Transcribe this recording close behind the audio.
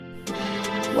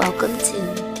Welcome to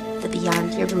the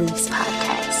Beyond Your Beliefs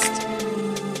podcast.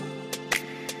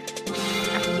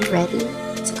 Are you ready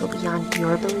to go beyond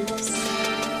your beliefs?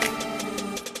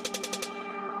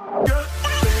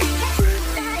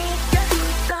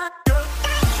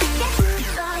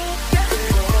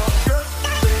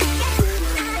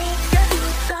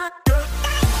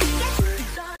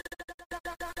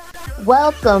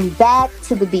 Welcome back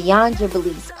to the Beyond Your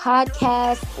Beliefs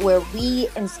podcast, where we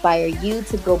inspire you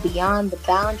to go beyond the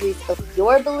boundaries of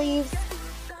your beliefs.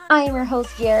 I am your host,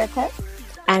 Jerica.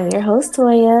 I'm your host,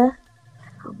 Toya.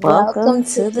 Welcome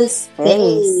to the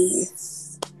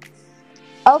space.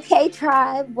 Okay,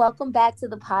 tribe, welcome back to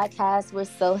the podcast. We're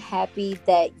so happy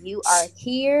that you are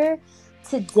here.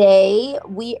 Today,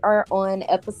 we are on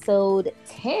episode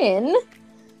 10.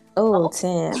 Oh,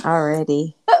 10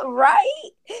 already. Right?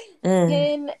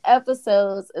 10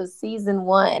 episodes of season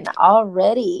 1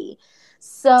 already.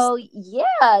 So,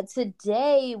 yeah,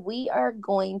 today we are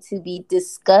going to be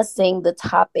discussing the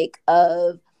topic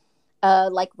of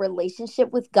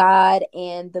relationship with God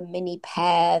and the many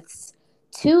paths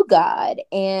to God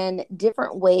and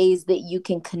different ways that you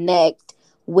can connect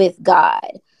with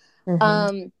God.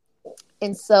 And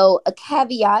so a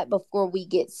caveat before we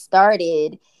get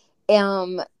started,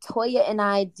 Toya and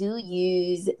I do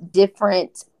use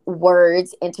different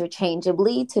words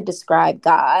interchangeably to describe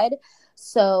God.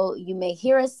 So you may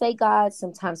hear us say God.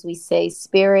 Sometimes we say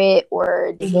spirit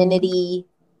or divinity,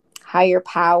 higher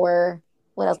power.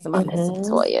 What else am I missing,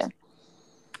 Toya?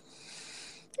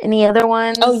 Any other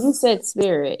ones? Oh, you said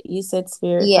spirit.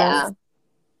 Yeah.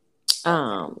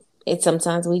 First. It's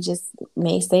sometimes we just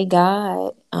may say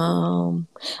God.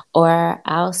 Or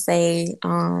I'll say,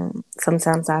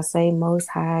 sometimes I say Most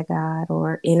High God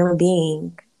or inner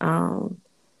being.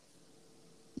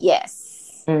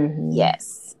 Yes.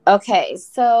 Yes. Okay.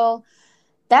 So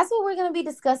that's what we're going to be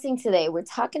discussing today. We're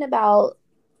talking about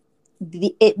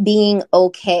it being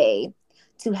okay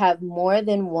to have more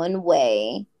than one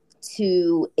way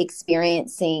to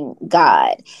experiencing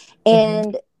God,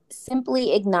 and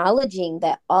simply acknowledging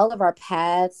that all of our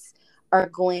paths are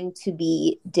going to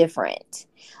be different.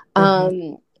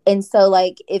 And so,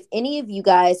 like, if any of you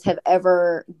guys have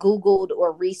ever Googled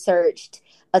or researched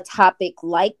a topic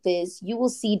like this, you will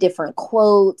see different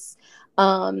quotes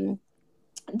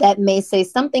that may say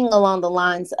something along the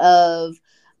lines of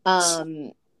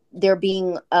there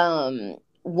being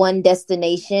one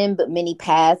destination, but many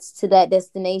paths to that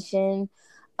destination.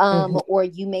 Or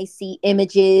you may see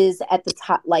images at the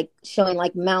top, like showing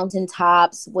like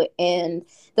mountaintops, and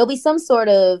there'll be some sort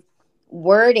of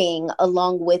wording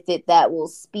along with it that will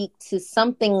speak to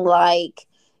something like,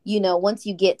 once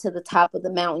you get to the top of the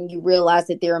mountain, you realize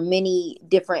that there are many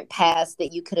different paths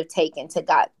that you could have taken to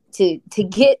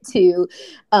get to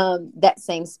that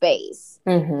same space.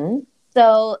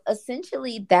 So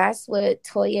essentially, that's what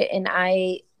Toya and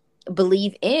I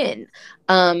believe in,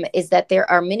 is that there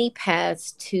are many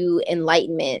paths to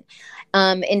enlightenment.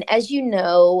 And as you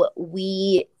know,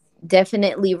 we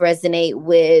definitely resonate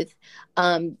with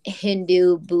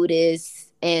Hindu,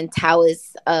 Buddhist, and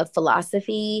Taoist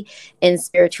philosophy and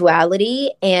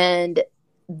spirituality. And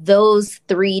those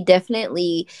three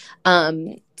definitely,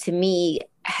 to me,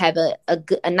 have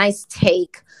a nice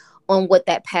take on what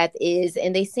that path is.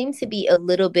 And they seem to be a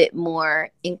little bit more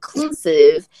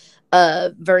inclusive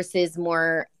versus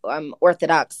more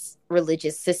orthodox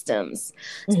religious systems.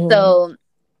 So,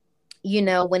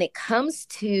 when it comes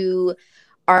to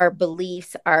our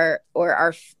beliefs, our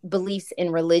beliefs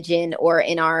in religion or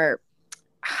in our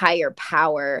higher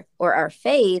power or our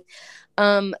faith,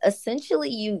 essentially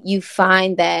you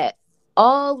find that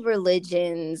all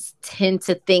religions tend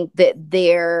to think that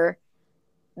they're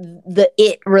the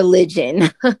it religion.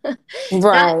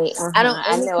 Right.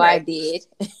 I know I did.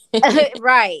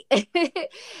 Right.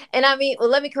 And I mean, well,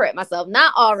 let me correct myself.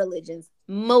 Not all religions.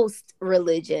 Most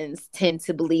religions tend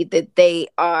to believe that they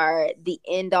are the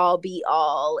end all be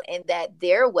all and that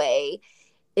their way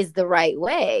is the right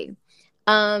way.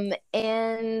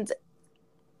 And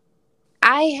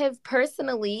I have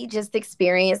personally just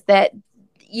experienced that,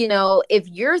 if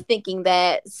you're thinking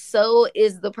that, so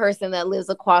is the person that lives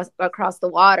across the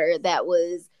water that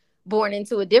was born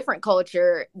into a different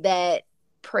culture that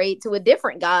prayed to a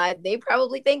different God. They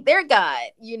probably think their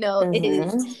God,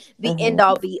 is the end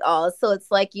all be all. So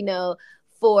it's like,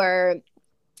 for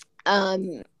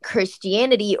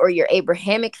Christianity or your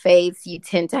Abrahamic faiths, you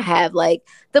tend to have like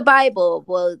the Bible.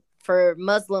 Well, for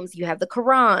Muslims, you have the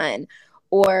Quran,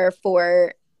 or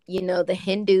for the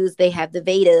Hindus, they have the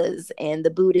Vedas, and the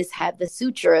Buddhists have the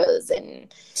sutras. And,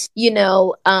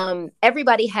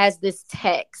 everybody has this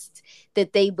text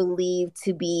that they believe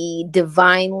to be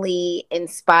divinely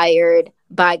inspired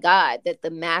by God, that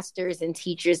the masters and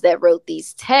teachers that wrote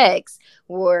these texts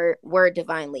were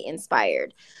divinely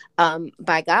inspired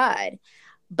by God.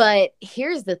 But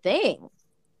here's the thing.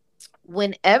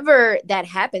 Whenever that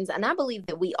happens, and I believe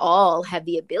that we all have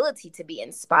the ability to be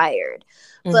inspired,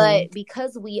 but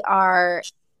because we are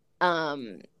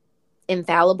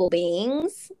infallible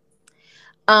beings,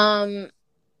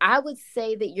 I would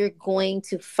say that you're going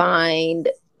to find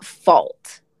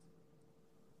fault.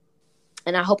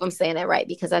 And I hope I'm saying that right,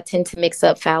 because I tend to mix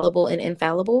up fallible and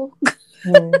infallible.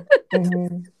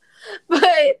 Mm-hmm.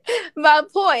 But my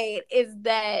point is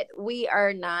that we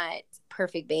are not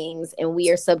perfect beings, and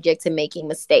we are subject to making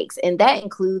mistakes, and that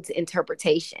includes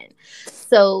interpretation.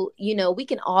 So, you know, we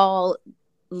can all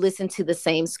listen to the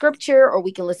same scripture, or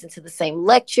we can listen to the same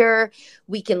lecture,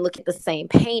 we can look at the same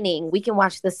painting, we can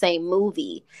watch the same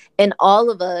movie, and all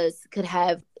of us could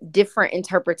have different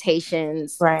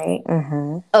interpretations, right,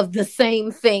 of the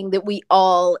same thing that we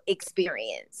all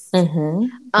experience.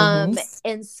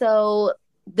 And so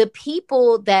the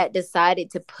people that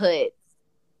decided to put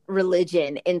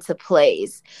religion into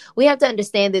place, we have to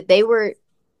understand that they were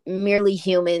merely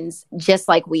humans just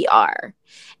like we are.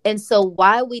 And so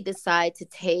why we decide to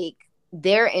take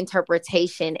their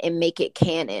interpretation and make it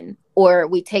canon, or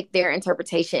we take their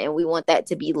interpretation and we want that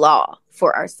to be law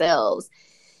for ourselves,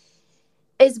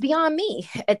 is beyond me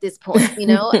at this point. You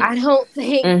know, I don't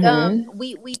think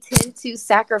we tend to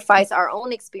sacrifice our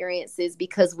own experiences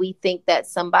because we think that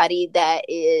somebody that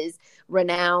is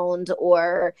renowned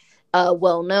or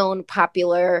well-known,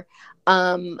 popular,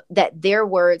 that their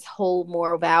words hold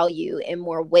more value and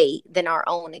more weight than our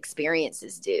own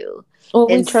experiences do. Well,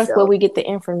 we trust where we get the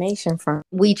information from.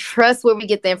 We trust where we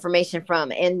get the information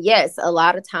from. And yes, a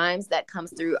lot of times that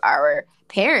comes through our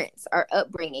parents, our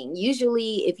upbringing.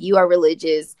 Usually, if you are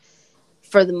religious,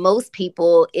 for the most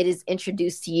people, it is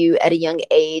introduced to you at a young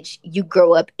age. You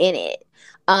grow up in it.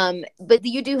 But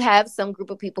you do have some group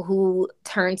of people who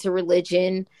turn to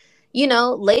religion, you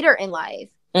know, later in life.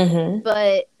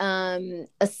 But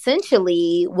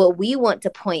essentially, what we want to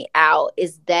point out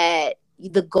is that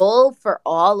the goal for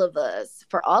all of us,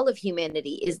 for all of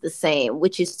humanity, is the same,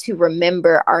 which is to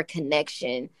remember our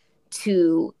connection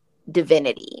to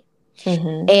divinity.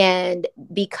 And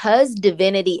because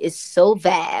divinity is so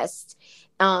vast,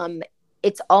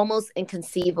 it's almost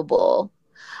inconceivable.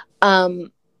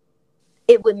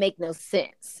 It would make no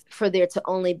sense for there to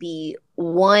only be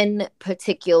one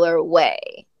particular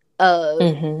way of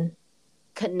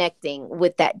connecting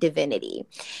with that divinity.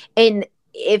 And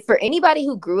if for anybody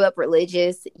who grew up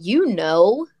religious, you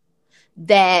know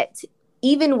that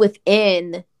even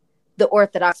within the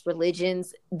Orthodox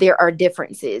religions, there are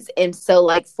differences. And so,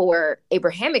 like, for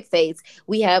Abrahamic faiths,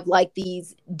 we have like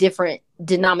these different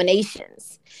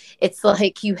denominations. It's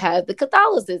like you have the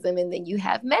Catholicism, and then you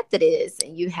have Methodists,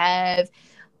 and you have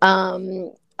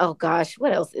oh gosh,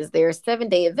 what else is there?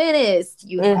 Seventh-day Adventist.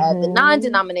 You have the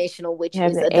non-denominational, which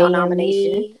is a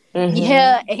denomination.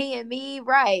 Yeah, AME,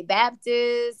 right?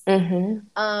 Baptist.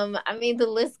 I mean, the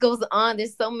list goes on.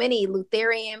 There's so many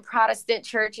Lutheran, Protestant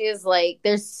churches. Like,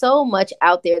 there's so much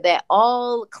out there that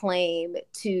all claim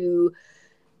to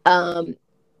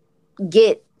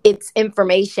get its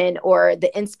information or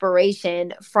the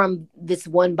inspiration from this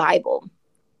one Bible.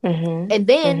 And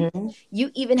then you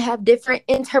even have different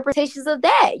interpretations of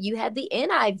that. You have the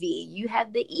NIV, you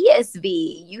have the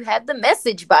ESV, you have the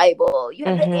Message Bible, you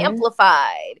have the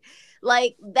Amplified.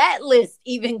 Like, that list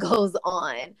even goes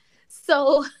on.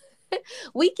 So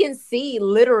we can see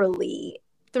literally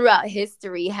throughout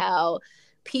history how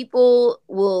people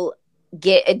will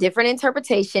get a different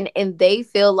interpretation, and they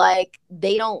feel like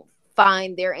they don't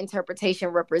find their interpretation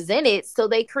represented, so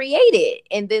they create it.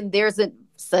 And then there's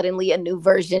suddenly a new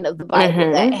version of the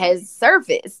Bible that has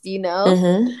surfaced, you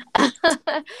know?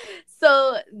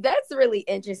 So that's really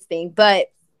interesting.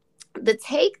 But the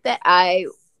take that I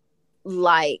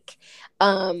like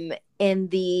in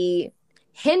the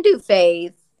Hindu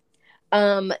faith,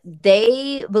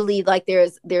 they believe like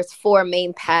there's four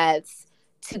main paths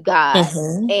to God.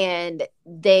 And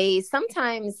they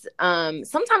sometimes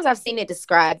I've seen it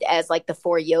described as like the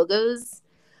four yogas.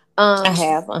 I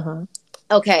have.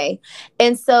 Okay.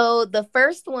 And so the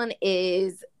first one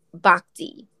is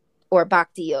bhakti, or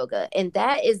bhakti yoga, and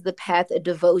that is the path of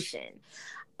devotion.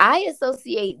 I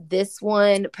associate this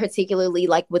one particularly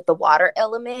like with the water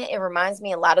element. It reminds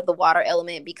me a lot of the water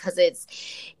element because it's,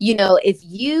 you know, if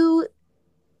you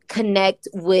connect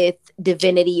with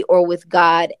divinity or with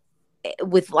God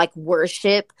with like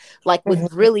worship, like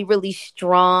with really, really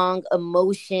strong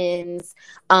emotions,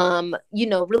 you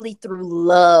know, really through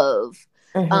love,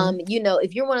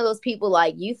 If you're one of those people,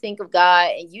 like, you think of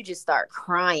God and you just start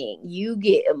crying, you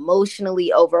get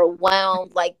emotionally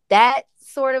overwhelmed, like that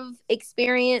sort of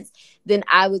experience, then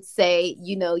I would say,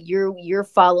 you're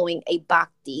following a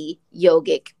bhakti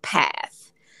yogic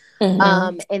path.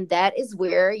 And that is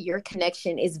where your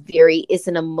connection is it's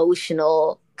an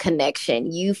emotional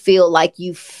connection. You feel like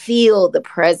you feel the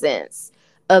presence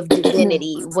of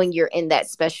divinity when you're in that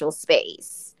special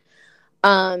space.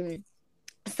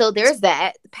 So there's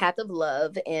that path of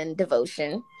love and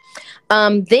devotion.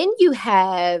 Then you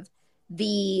have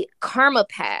the karma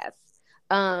path,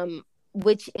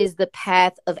 which is the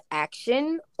path of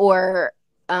action, or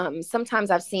sometimes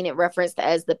I've seen it referenced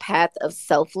as the path of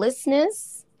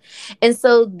selflessness. And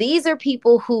so these are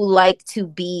people who like to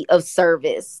be of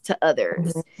service to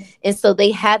others. And so they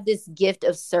have this gift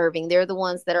of serving. They're the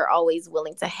ones that are always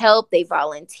willing to help. They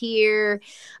volunteer.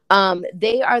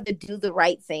 They are the do the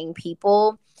right thing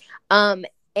people.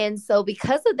 And so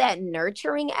because of that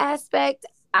nurturing aspect,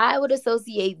 I would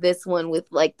associate this one with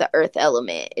like the earth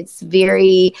element. It's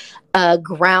very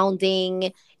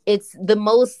grounding. It's the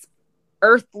most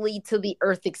earthly to the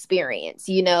earth experience.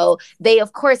 They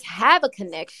of course have a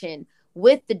connection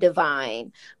with the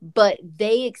divine, but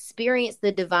they experience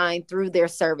the divine through their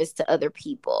service to other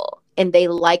people, and they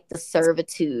like the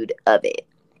servitude of it.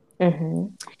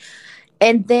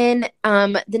 And then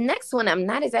the next one, I'm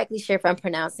not exactly sure if I'm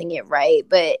pronouncing it right,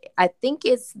 but I think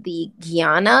it's the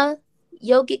Jnana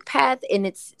yogic path, and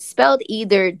it's spelled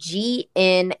either G-N-A-N-A,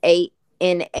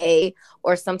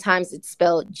 or sometimes it's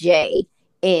spelled J-N-A-N-A.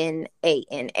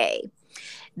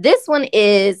 This one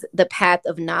is the path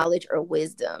of knowledge or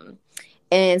wisdom.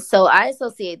 And so I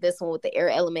associate this one with the air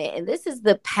element, and this is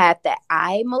the path that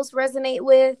I most resonate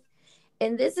with.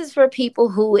 And this is for people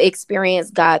who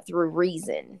experience God through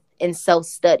reason and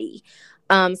self-study.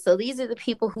 So these are the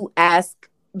people who ask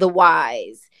the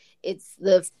wise. It's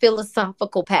the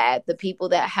philosophical path, the people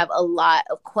that have a lot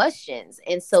of questions.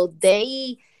 And so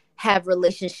they have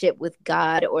relationship with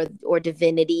God or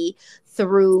divinity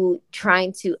through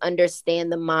trying to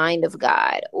understand the mind of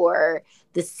God or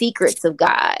the secrets of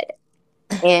God.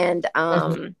 And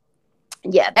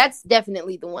yeah, that's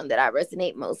definitely the one that I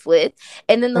resonate most with.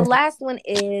 And then the last one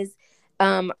is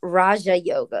Raja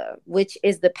Yoga, which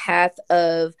is the path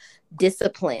of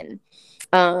discipline.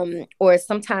 Or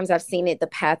sometimes I've seen it the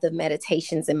path of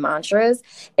meditations and mantras.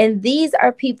 And these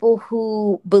are people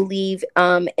who believe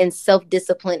in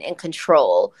self-discipline and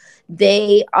control.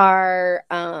 They are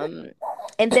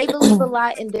and they believe a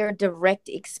lot in their direct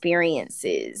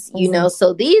experiences,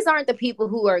 so these aren't the people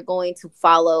who are going to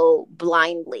follow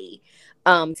blindly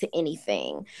to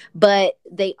anything, but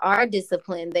they are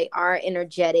disciplined. They are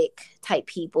energetic type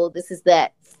people. This is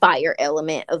that fire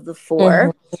element of the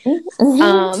four. So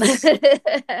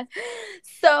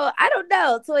I don't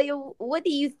know, Toya, what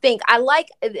do you think?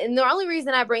 And the only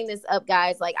reason I bring this up,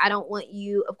 guys, like, I don't want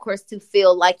you, of course, to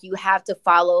feel like you have to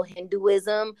follow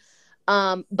Hinduism.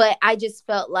 But I just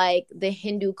felt like the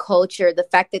Hindu culture, the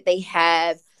fact that they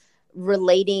have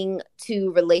relating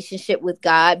to relationship with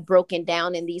God broken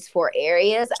down in these four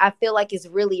areas, I feel like is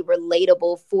really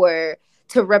relatable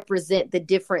to represent the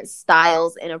different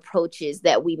styles and approaches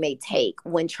that we may take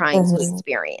when trying to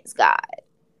experience God.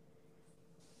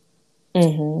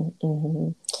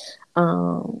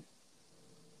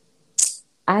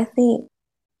 I think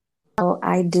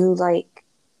I do like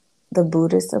the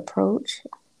Buddhist approach,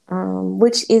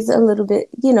 which is a little bit,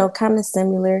 kind of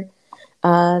similar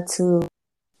to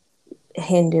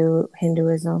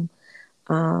Hinduism.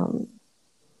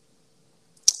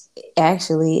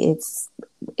 Actually,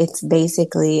 it's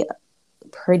basically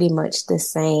pretty much the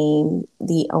same.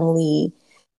 The only,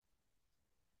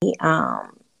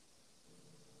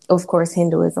 of course,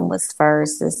 Hinduism was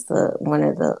first. It's one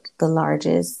of the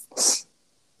largest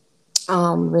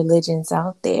religions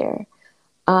out there.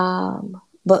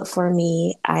 But for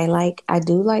me, I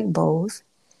do like both.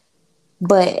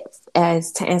 But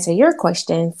as to answer your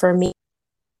question, for me,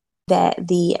 that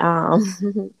the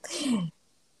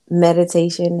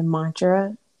meditation and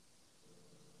mantra.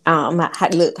 How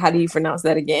do you pronounce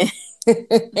that again?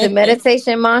 The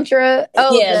meditation mantra.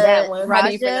 Oh, yeah, that one.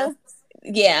 Raja.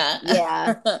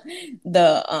 Yeah.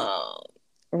 The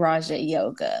Raja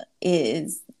Yoga it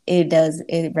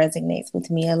resonates with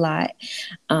me a lot.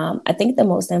 I think the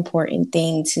most important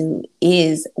thing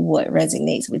is what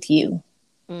resonates with you.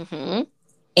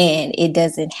 And it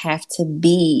doesn't have to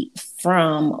be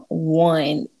from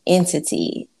one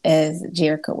entity, as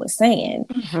Jericho was saying.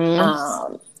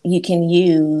 You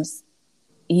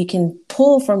can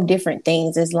pull from different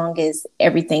things as long as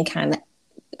everything kind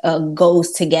of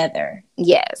goes together.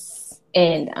 Yes.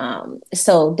 And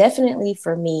so definitely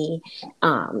for me,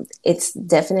 it's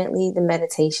definitely the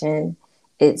meditation.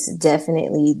 It's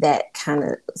definitely that kind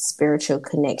of spiritual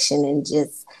connection. And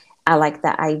just, I like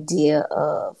the idea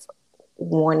of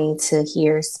wanting to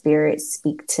hear spirit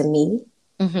speak to me.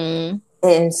 Mm-hmm.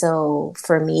 And so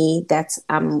for me,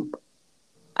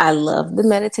 I love the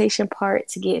meditation part,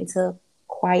 to get into a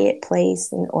quiet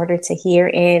place in order to hear.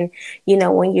 And,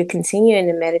 when you're continuing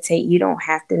to meditate, you don't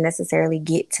have to necessarily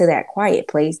get to that quiet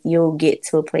place. You'll get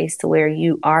to a place to where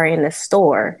you are in a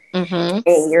store Mm-hmm.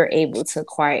 and you're able to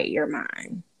quiet your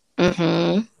mind.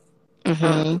 Mm-hmm.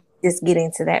 Mm-hmm. Just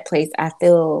getting to that place, I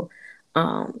feel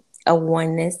a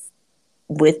oneness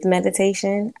with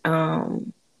meditation.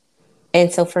 And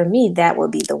so for me, that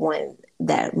would be the one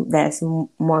that's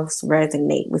most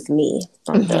resonate with me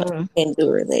from the Mm-hmm. Hindu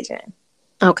religion.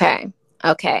 Okay.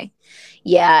 Okay.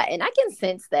 Yeah. And I can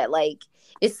sense that. Like,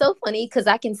 it's so funny because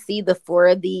I can see the four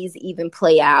of these even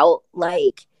play out,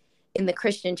 like, in the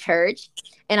Christian church.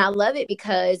 And I love it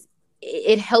because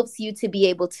it helps you to be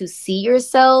able to see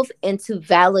yourself and to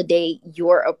validate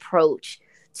your approach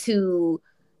to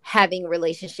having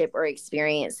relationship or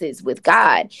experiences with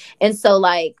God. And so,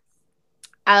 like,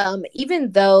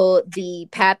 even though the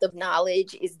path of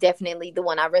knowledge is definitely the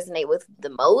one I resonate with the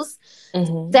most,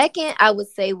 Mm-hmm. second, I would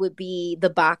say would be the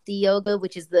bhakti yoga,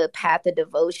 which is the path of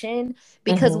devotion.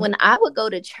 Because Mm-hmm. when I would go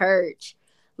to church,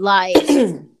 like,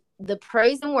 the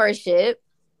praise and worship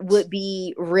would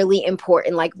be really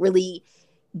important, like really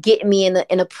getting me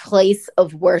in a place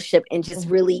of worship and just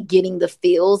really getting the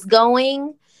feels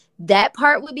going. That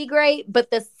part would be great.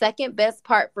 But the second best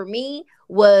part for me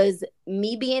was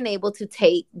me being able to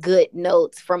take good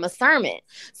notes from a sermon.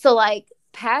 So, like,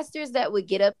 pastors that would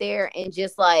get up there and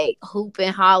just like hoop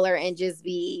and holler and just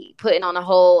be putting on a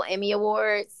whole Emmy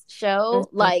Awards show,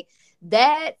 Mm-hmm. like,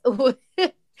 that would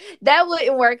that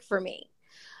wouldn't work for me.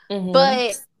 Mm-hmm.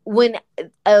 But when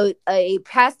a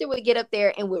pastor would get up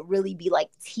there and would really be like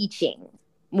teaching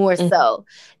more so,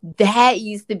 that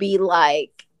used to be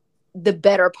like the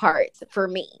better part for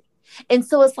me. And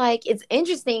so it's like, it's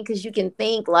interesting because you can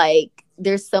think like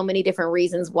there's so many different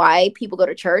reasons why people go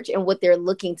to church and what they're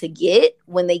looking to get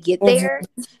when they get there.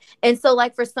 Mm-hmm. And so,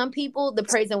 like, for some people, the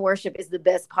praise and worship is the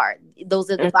best part.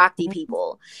 Those are the bhakti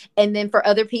people. And then for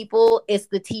other people, it's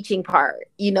the teaching part.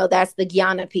 That's the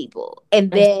jnana people.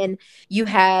 And then you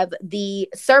have the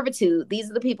servitude. These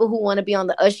are the people who want to be on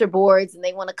the usher boards and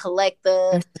they want to collect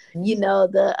the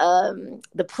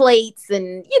plates,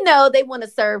 and they want to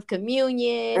serve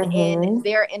communion, and Mm-hmm.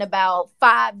 they're in about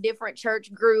 5 different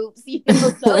church groups.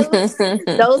 Those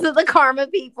are the karma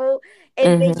people.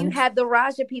 And then you Mm-hmm. have the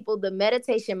Raja people, the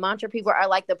meditation mantra people are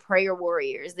like the prayer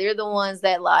warriors. They're the ones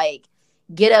that like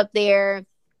get up there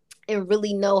and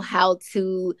really know how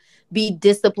to be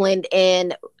disciplined.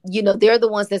 And, they're the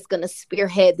ones that's going to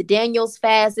spearhead the Daniel's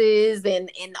fasts and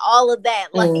all of that.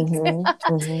 Like,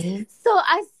 Mm-hmm. Mm-hmm. so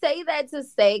I say that to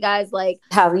say, guys, like,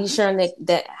 How you sure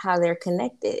that how they're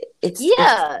connected? It's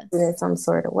yeah, in some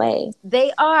sort of way.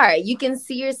 they are. You can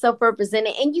see yourself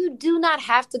represented, and you do not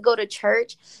have to go to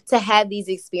church to have these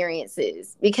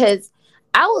experiences. Because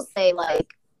I will say,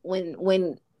 like,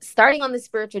 when starting on the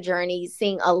spiritual journey,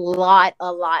 seeing a lot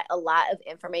of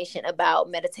information about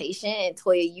meditation, and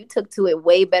Toya, you took to it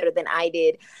way better than I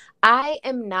did. I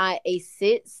am not a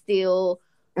sit still,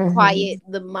 Mm-hmm. quiet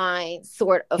the mind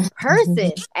sort of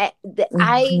person. I have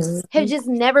Mm-hmm. just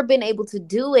never been able to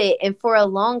do it, and for a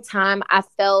long time, I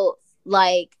felt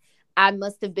like I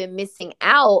must have been missing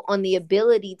out on the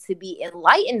ability to be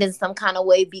enlightened in some kind of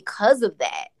way because of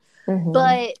that. Mm-hmm.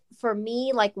 But for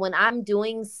me, like, when I'm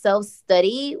doing self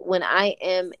study, when I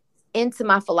am into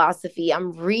my philosophy,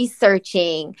 I'm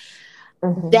researching,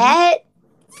 Mm-hmm. that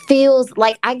feels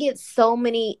like I get so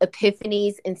many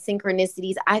epiphanies and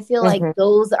synchronicities. I feel like Mm-hmm.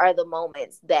 those are the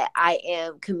moments that I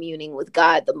am communing with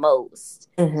God the most,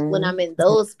 when Mm-hmm. I'm in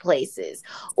those places.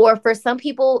 Or for some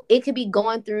people, it could be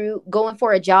going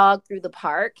for a jog through the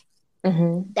park.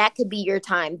 Mm-hmm. That could be your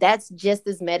time. That's just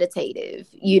as meditative,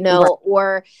 Right.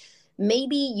 or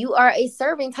maybe you are a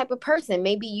serving type of person.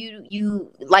 Maybe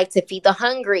you like to feed the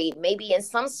hungry. Maybe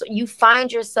you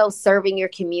find yourself serving your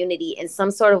community in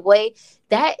some sort of way.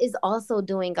 That is also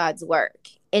doing God's work.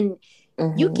 And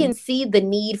you Mm-hmm. can see the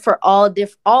need for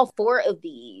all four of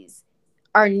these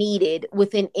are needed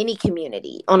within any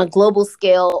community on a global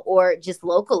scale or just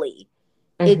locally.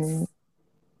 Mm-hmm. It's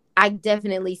I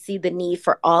definitely see the need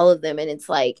for all of them. And it's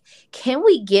like, can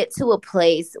we get to a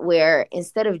place where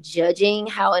instead of judging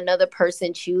how another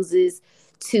person chooses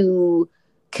to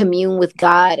commune with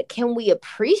God, can we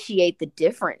appreciate the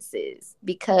differences?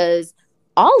 Because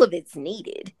all of it's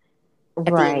needed at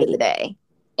the end of the Right. day.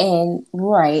 And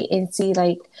right. And see,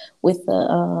 like with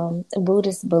the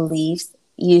Buddhist beliefs,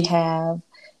 you have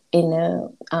in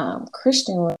the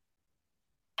Christian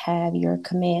have your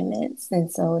commandments.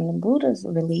 And so in the Buddha's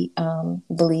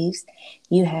beliefs,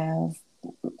 you have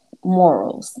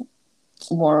morals,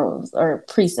 morals or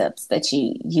precepts that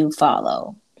you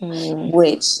follow,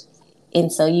 which,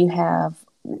 and so you have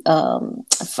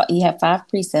 5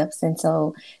 precepts. And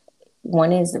so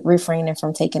one is refraining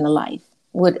from taking a life.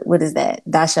 What is that?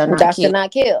 Thou shalt not Thou kill. shalt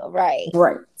not kill, right.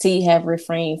 Right. So you have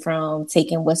refrain from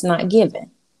taking what's not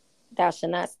given. Thou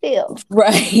shalt not steal.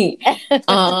 Right.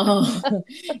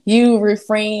 You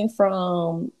refrain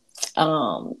from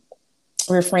wrong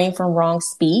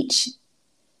speech.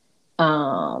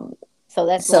 So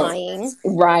that's lying.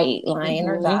 Right, lying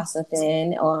or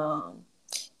gossiping.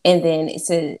 And then it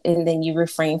says, and then you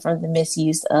refrain from the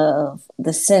misuse of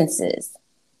the senses.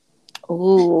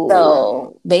 Ooh.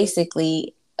 So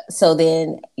basically, so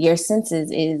then your senses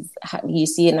is how you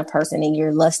see in a person and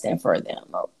you're lusting for them.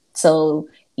 So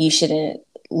you shouldn't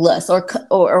lust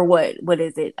or what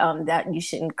is it? That you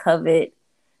shouldn't covet.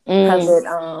 What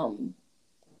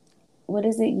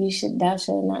is it? Thou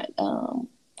shalt not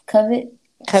covet.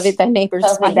 Covet thy neighbor's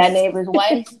wife. That neighbor's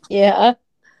wife. Yeah.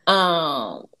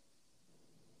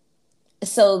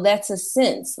 So that's a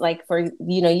sense, like for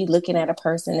you looking at a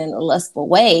person in a lustful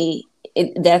way,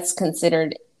 that's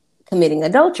considered committing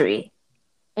adultery.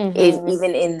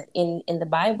 Even in the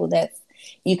Bible, that's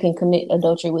you can commit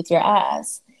adultery with your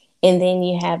eyes. And then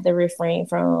you have the refrain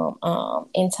from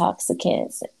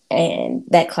intoxicants and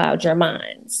that cloud your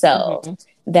mind. So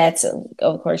that's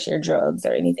of course your drugs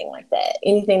or anything like that,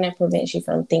 anything that prevents you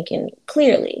from thinking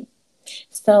clearly.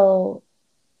 So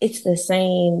it's the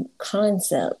same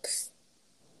concepts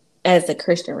as the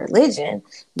Christian religion.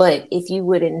 But if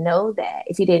you didn't know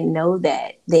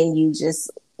that, then you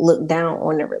just look down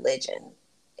on the religion.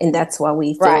 And that's why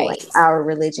we feel like our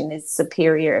religion is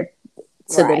superior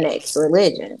to the next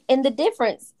religion. And the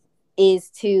difference is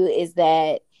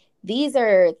that these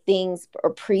are things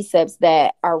or precepts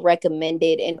that are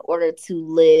recommended in order to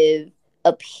live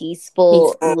a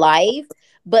peaceful life,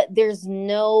 but there's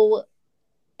no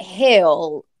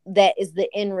hell that is the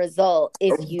end result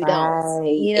if you don't.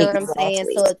 You know what I'm saying?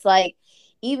 So it's like,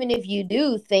 even if you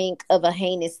do think of a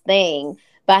heinous thing,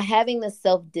 by having the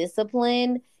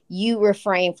self-discipline, you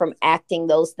refrain from acting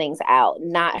those things out,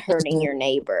 not hurting your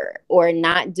neighbor or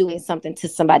not doing something to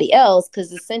somebody else,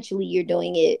 because essentially you're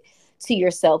doing it to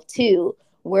yourself too.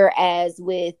 Whereas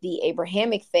with the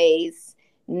Abrahamic faith,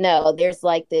 no, there's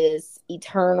like this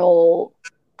eternal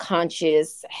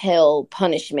conscious hell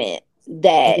punishment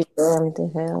that and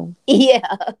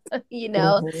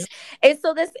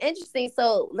so that's interesting.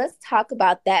 So let's talk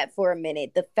about that for a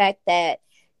minute. The fact that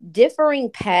differing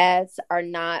paths are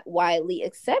not widely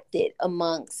accepted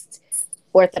amongst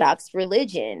Orthodox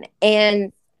religion.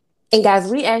 And guys,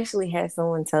 we actually had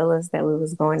someone tell us that we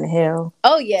was going to hell.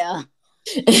 Oh yeah.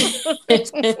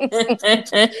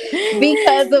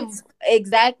 Because of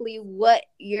exactly what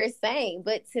you're saying.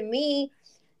 But to me,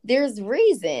 there's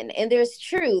reason and there's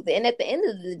truth. And at the end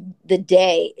of the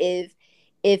day,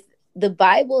 if the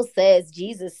Bible says,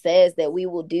 Jesus says that we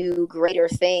will do greater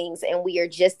things and we are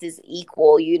just as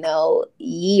equal,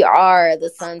 ye are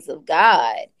the sons of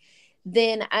God,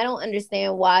 then I don't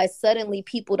understand why suddenly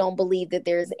people don't believe that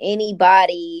there's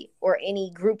anybody or any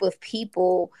group of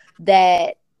people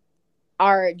that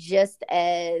are just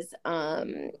as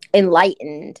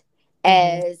enlightened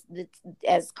as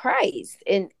Christ.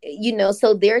 And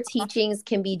so their teachings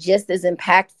can be just as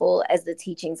impactful as the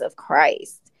teachings of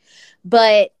Christ.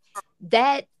 But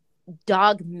that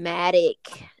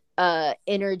dogmatic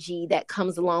energy that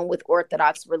comes along with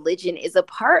Orthodox religion is a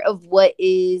part of what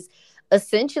is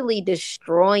essentially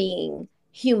destroying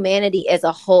humanity as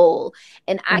a whole.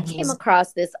 And I came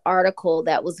across this article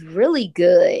that was really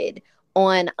good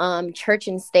on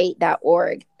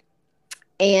churchandstate.org,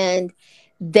 and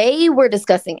they were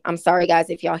discussing, I'm sorry guys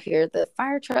if y'all hear the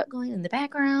fire truck going in the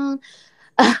background,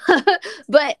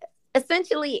 but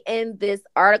essentially in this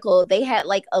article they had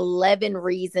like 11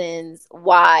 reasons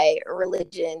why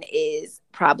religion is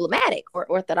problematic, or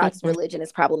Orthodox religion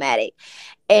is problematic,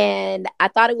 and I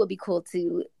thought it would be cool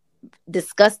to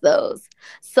discuss those.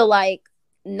 So like,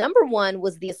 number one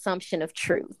was the assumption of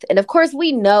truth. And of course,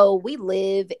 we know we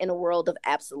live in a world of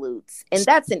absolutes. And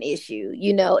that's an issue,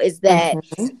 is that,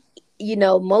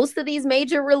 most of these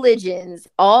major religions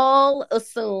all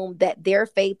assume that their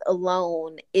faith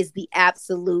alone is the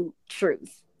absolute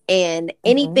truth. And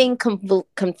anything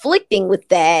conflicting with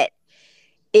that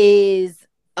is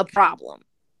a problem.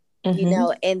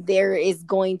 and there is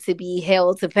going to be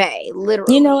hell to pay,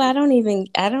 literally. I don't even,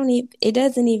 it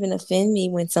doesn't even offend me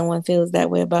when someone feels that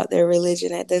way about their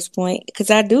religion at this point,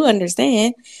 because I do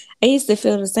understand. I used to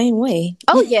feel the same way.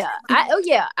 Oh yeah.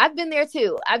 I've been there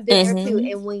too.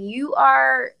 And when you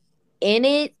are in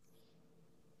it,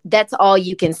 that's all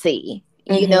you can see.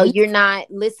 You're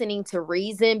not listening to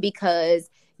reason because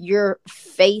your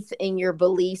faith and your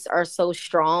beliefs are so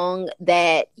strong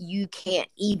that you can't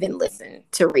even listen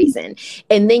to reason.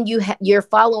 And then you're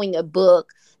following a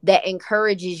book that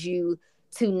encourages you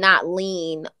to not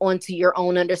lean onto your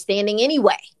own understanding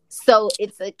anyway. So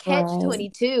it's a catch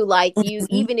 22. Like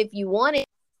even if you want it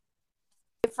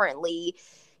differently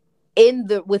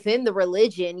within the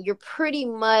religion, you're pretty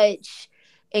much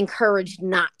encouraged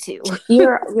not to.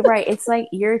 You're right. It's like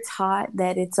you're taught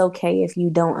that it's okay if you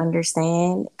don't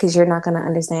understand, because you're not going to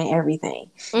understand everything,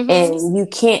 and you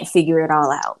can't figure it all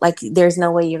out. Like there's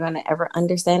no way you're going to ever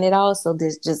understand it all. So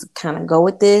just kind of go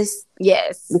with this.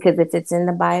 Yes. Because if it's in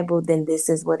the Bible, then this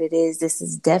is what it is. This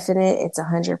is definite. It's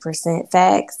 100%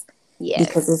 facts. Yes.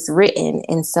 Because it's written.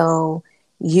 And so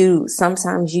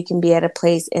sometimes you can be at a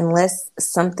place, unless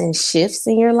something shifts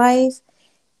in your life,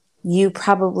 you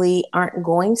probably aren't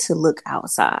going to look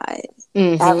outside.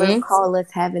 I recall us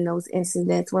having those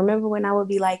incidents. Remember when I would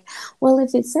be like, well,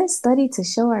 if it says study to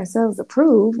show ourselves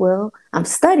approved, well, I'm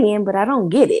studying, but I don't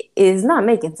get it. It's not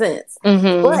making sense.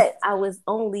 But I was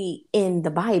only in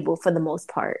the Bible for the most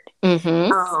part.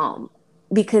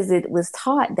 Because it was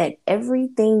taught that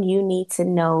everything you need to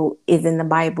know is in the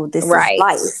Bible. This is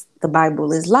life. The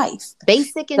Bible is life.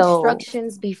 Basic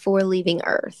instructions before leaving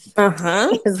Earth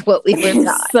is what we were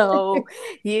taught.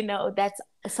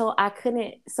 So, I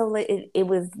couldn't, it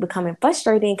was becoming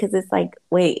frustrating because it's like,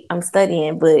 wait, I'm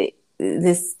studying, but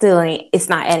this it's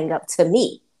not adding up to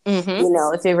me. If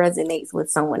it resonates with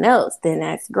someone else, then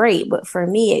that's great. But for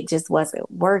me, it just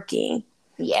wasn't working.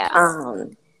 Yeah.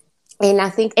 And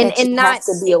I think that you have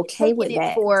to be okay with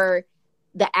that. For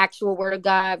the actual word of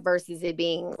God versus it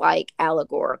being like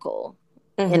allegorical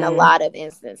in a lot of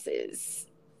instances.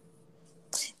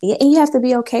 Yeah, and you have to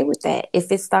be okay with that.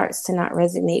 If it starts to not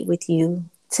resonate with you,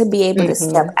 to be able to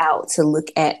step out to look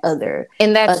at other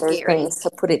things, to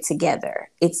put it together.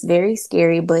 It's very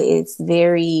scary, but it's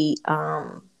very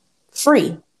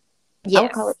free. Yes. I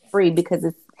would call it free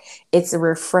because it's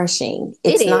refreshing.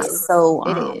 It's not so.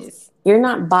 It is. You're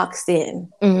not boxed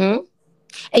in.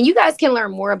 And you guys can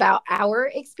learn more about our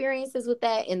experiences with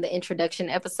that in the introduction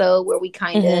episode, where we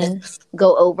kind of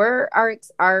go over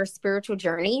our spiritual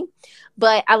journey.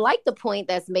 But I like the point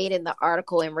that's made in the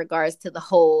article in regards to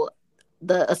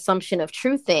the assumption of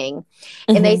truth thing.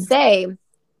 And they say,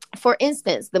 for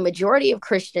instance, the majority of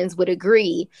Christians would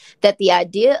agree that the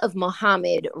idea of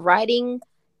Muhammad riding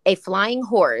a flying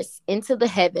horse into the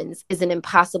heavens is an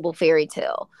impossible fairy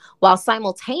tale, while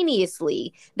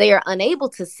simultaneously they are unable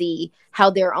to see how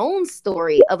their own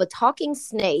story of a talking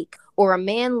snake or a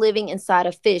man living inside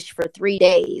a fish for 3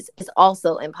 days is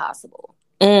also impossible.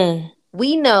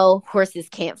 We know horses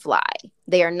can't fly.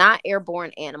 They are not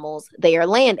airborne animals. They are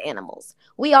land animals.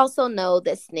 We also know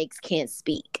that snakes can't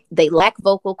speak. They lack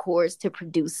vocal cords to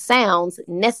produce sounds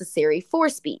necessary for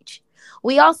speech.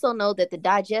 We also know that the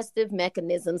digestive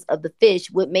mechanisms of the fish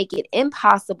would make it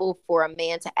impossible for a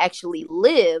man to actually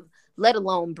live, let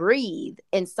alone breathe,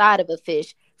 inside of a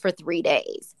fish for 3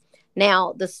 days.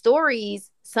 Now, the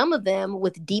stories, some of them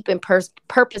with deep and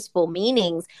purposeful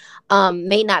meanings,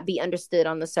 may not be understood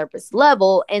on the surface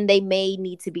level, and they may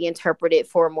need to be interpreted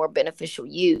for a more beneficial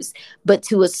use. But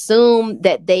to assume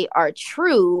that they are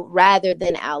true rather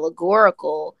than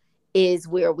allegorical is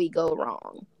where we go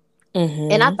wrong.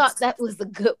 And I thought that was a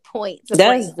good point to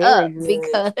bring up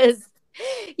because,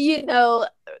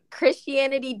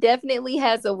 Christianity definitely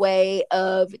has a way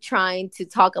of trying to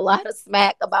talk a lot of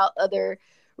smack about other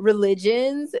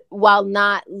religions while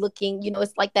not looking,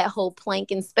 it's like that whole plank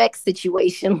and speck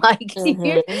situation. Like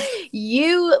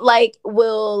you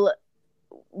will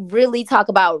really talk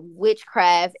about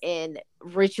witchcraft and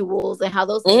rituals and how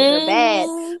those things are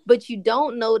bad, but you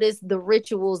don't notice the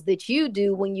rituals that you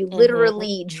do when you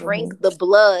literally drink the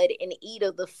blood and eat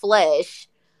of the flesh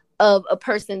of a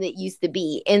person that used to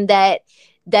be, and that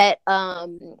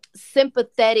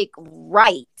sympathetic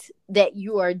rite that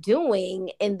you are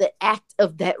doing in the act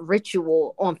of that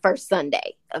ritual on first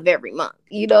Sunday of every month.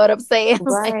 You know what I'm saying?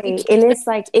 Right. And it's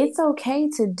like, it's okay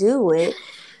to do it.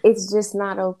 It's just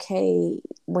not okay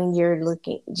when you're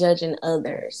judging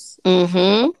others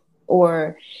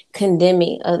or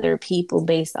condemning other people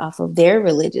based off of their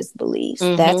religious beliefs.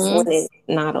 That's when it's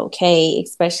not okay,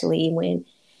 especially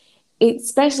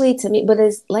to me. But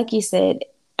it's like you said,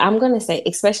 I'm going to say,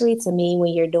 especially to me,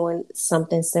 when you're doing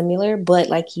something similar, but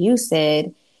like you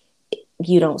said,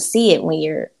 you don't see it when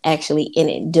you're actually in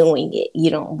it doing it.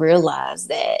 You don't realize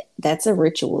that that's a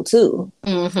ritual too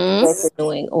that you're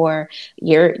doing, or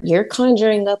you're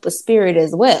conjuring up a spirit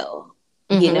as well,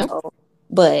 you know.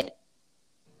 But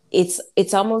it's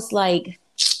almost like,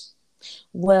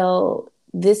 well,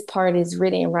 this part is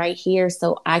written right here,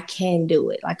 so I can do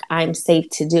it. Like, I'm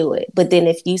safe to do it. But then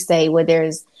if you say, well,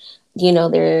 there's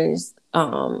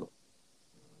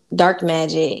dark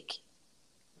magic,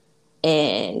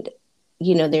 and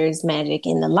there's magic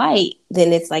in the light,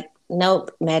 then it's like,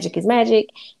 nope, magic is magic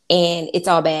and it's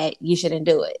all bad, you shouldn't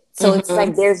do it. So it's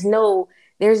like there's no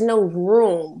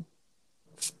room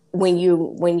when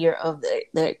you're of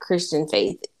the Christian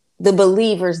faith. The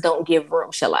believers don't give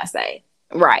room, shall I say.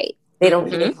 Right. They don't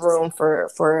give room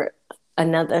for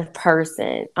another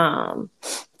person to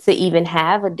even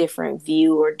have a different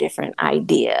view or different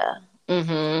idea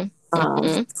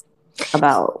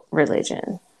about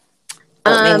religion.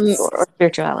 Or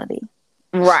spirituality.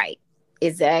 Right.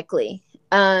 Exactly.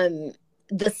 The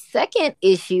second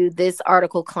issue this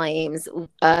article claims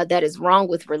that is wrong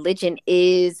with religion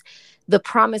is the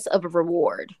promise of a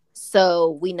reward.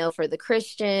 So we know for the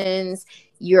Christians,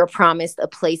 you're promised a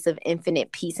place of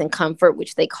infinite peace and comfort,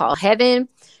 which they call heaven.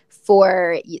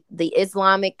 For the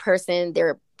Islamic person,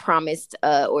 they're promised,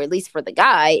 or at least for the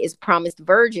guy, is promised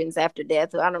virgins after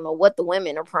death. I don't know what the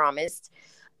women are promised.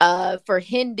 For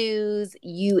Hindus,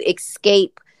 you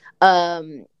escape,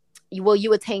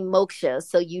 you attain moksha,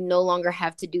 so you no longer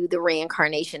have to do the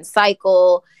reincarnation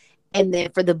cycle. And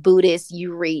then for the Buddhists,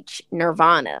 you reach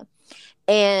nirvana.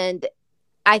 And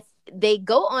they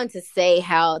go on to say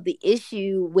how the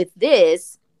issue with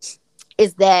this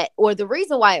is that, or the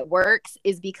reason why it works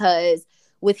is because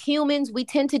with humans, we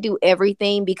tend to do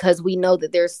everything because we know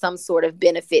that there's some sort of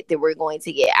benefit that we're going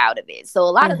to get out of it. So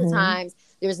a lot of the times,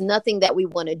 there's nothing that we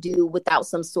want to do without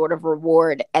some sort of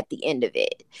reward at the end of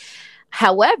it.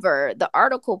 However, the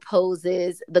article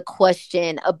poses the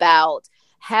question about,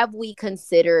 have we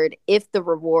considered if the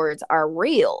rewards are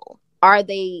real? Are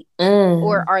they,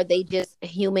 or are they just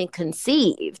human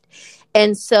conceived?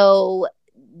 And so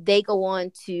they go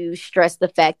on to stress the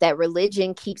fact that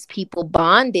religion keeps people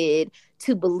bonded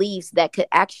to beliefs that could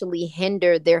actually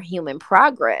hinder their human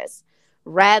progress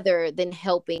rather than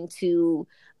helping to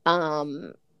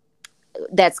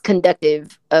that's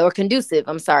conducive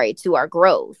to our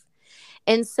growth.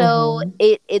 And so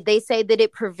they say that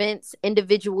it prevents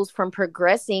individuals from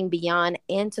progressing beyond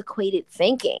antiquated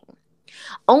thinking.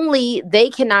 Only they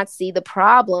cannot see the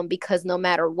problem because no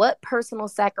matter what personal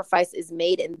sacrifice is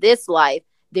made in this life,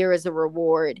 there is a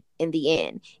reward in the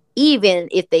end, even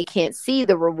if they can't see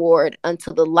the reward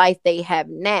until the life they have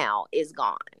now is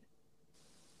gone.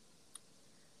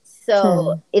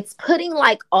 So it's putting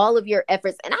like all of your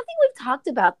efforts, and I think we've talked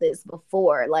about this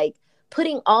before, like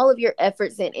putting all of your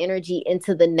efforts and energy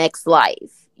into the next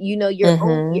life.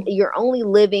 You're only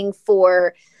living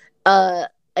for a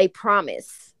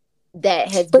promise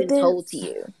that has been told to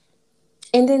you.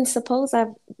 And then suppose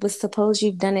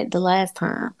you've done it the last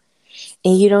time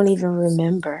and you don't even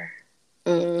remember.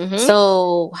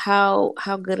 So how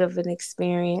good of an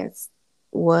experience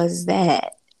was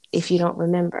that if you don't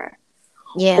remember?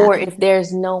 Yeah. Or if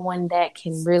there's no one that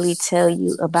can really tell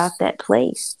you about that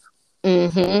place.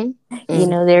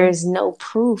 There is no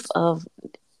proof of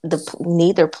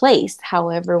neither place.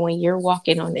 However, when you're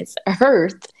walking on this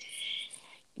earth,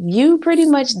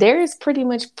 there is pretty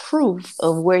much proof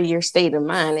of where your state of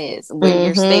mind is, where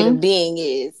your state of being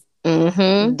is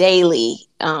daily.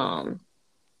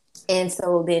 And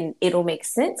so then it'll make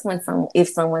sense if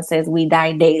someone says we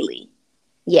die daily.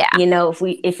 Yeah.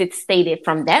 If it's stated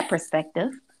from that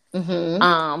perspective.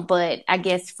 But I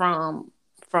guess from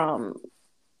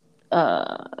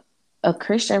a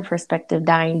Christian perspective,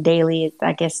 dying daily is,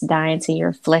 I guess, dying to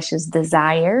your flesh's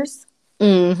desires.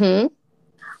 Submitting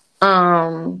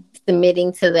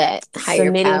to that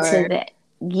higher power.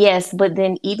 Yes, but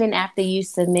then even after you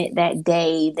submit that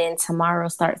day, then tomorrow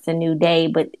starts a new day.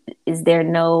 But is there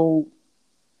no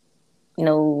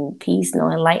peace, no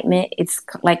enlightenment? It's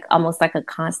like almost like a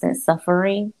constant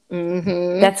suffering.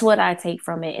 That's what I take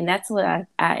from it, and that's what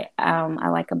I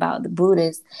like about the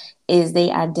Buddhists is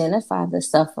they identify the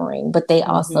suffering, but they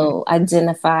also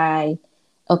identify,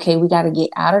 okay, we got to get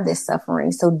out of this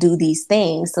suffering. So do these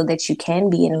things so that you can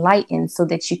be enlightened, so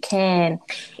that you can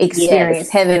experience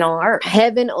heaven on earth.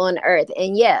 Heaven on earth.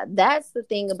 And yeah, that's the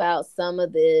thing about some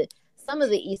of the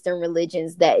Eastern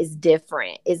religions that is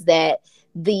different, is that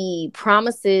the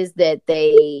promises that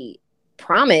they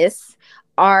promise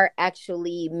are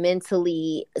actually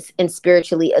mentally and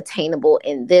spiritually attainable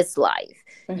in this life.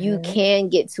 You can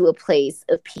get to a place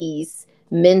of peace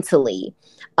mentally.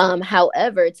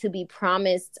 However, to be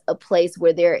promised a place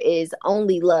where there is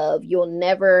only love, you'll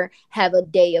never have a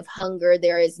day of hunger.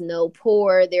 There is no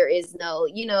poor. There is no,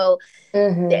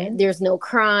 there's no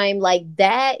crime like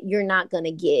that. You're not going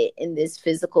to get in this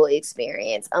physical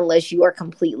experience unless you are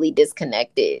completely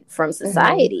disconnected from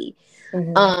society.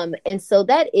 And so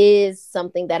that is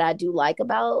something that I do like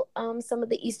about some of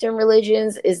the Eastern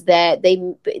religions, is that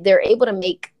they're able to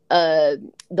make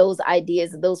those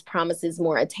ideas, those promises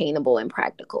more attainable and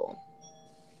practical.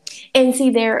 And see,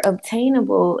 they're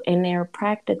obtainable and they're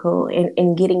practical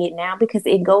in getting it now, because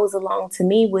it goes along to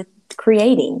me with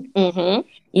creating.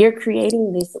 You're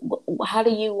creating this. How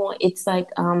do you want? It's like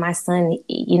my son,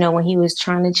 when he was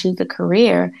trying to choose a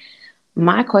career,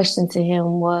 my question to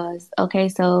him was, okay,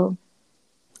 so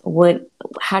what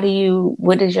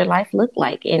does your life look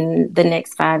like in the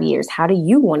next 5 years? How do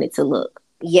you want it to look?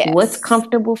 Yes. What's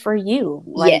comfortable for you?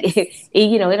 Like, yes.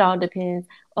 It all depends.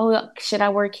 Oh, should I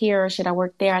work here or should I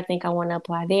work there? I think I want to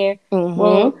apply there.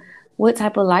 Well, what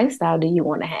type of lifestyle do you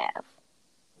want to have?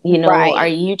 Right. Are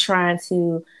you trying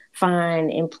to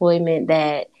find employment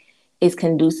that is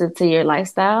conducive to your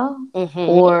lifestyle?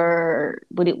 Or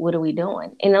what are we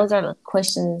doing? And those are the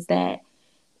questions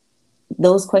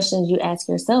you ask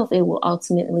yourself, it will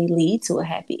ultimately lead to a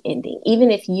happy ending. Even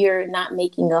if you're not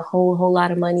making a whole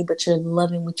lot of money, but you're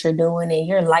loving what you're doing and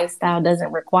your lifestyle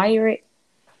doesn't require it,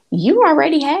 you're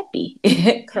already happy.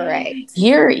 Correct.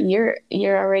 You're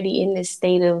already in this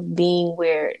state of being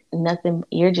where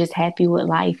you're just happy with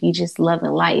life. You just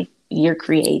loving life. You're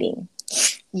creating.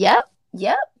 Yep.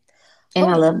 And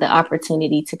I love the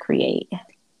opportunity to create.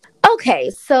 Okay,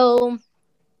 so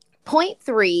point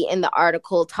 3 in the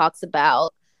article talks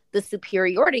about the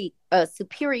superiority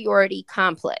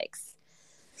complex.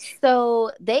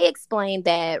 So they explain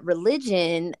that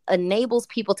religion enables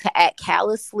people to act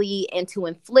callously and to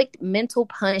inflict mental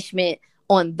punishment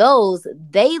on those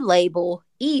they label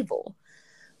evil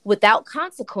without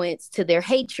consequence to their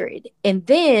hatred, and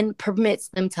then permits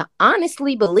them to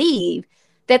honestly believe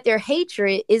that their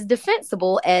hatred is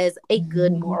defensible as a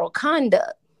good moral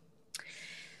conduct.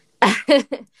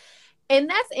 And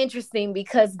that's interesting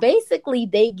because basically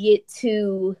they get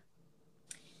to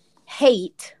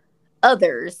hate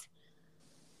others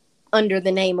under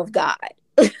the name of God.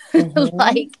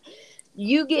 Like,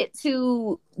 you get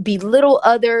to belittle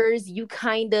others. You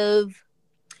kind of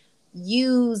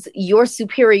use your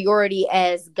superiority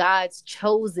as God's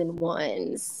chosen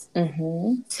ones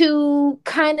to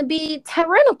kind of be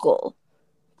tyrannical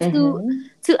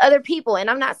to other people. And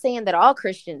I'm not saying that all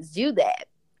Christians do that,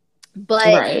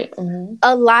 but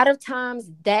a lot of times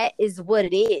that is what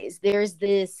it is. There's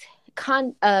this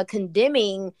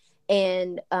condemning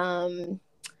and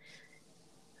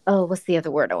what's the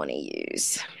other word I want to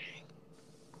use?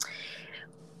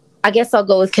 I guess I'll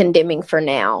go with condemning for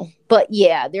now. But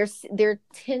yeah, there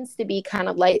tends to be kind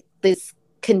of like this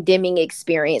condemning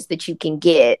experience that you can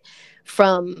get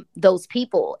from those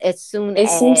people it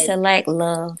seems to lack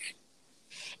love.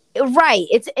 Right.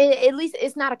 It's at least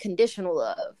it's not a conditional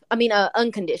love. I mean,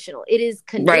 unconditional. It is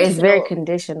conditional. Right. It's very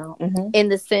conditional. In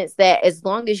the sense that as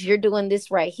long as you're doing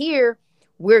this right here,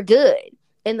 we're good.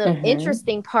 And the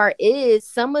interesting part is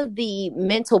some of the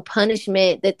mental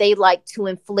punishment that they like to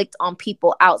inflict on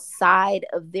people outside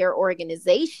of their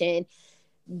organization,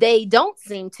 they don't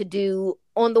seem to do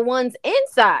on the ones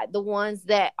inside, the ones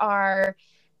that are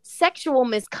sexual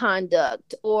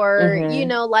misconduct or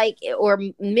or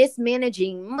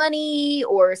mismanaging money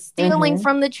or stealing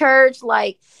from the church.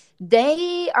 Like,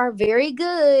 they are very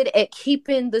good at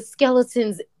keeping the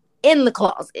skeletons in the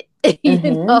closet,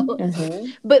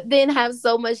 but then have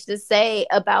so much to say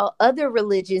about other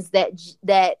religions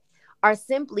that are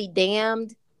simply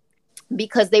damned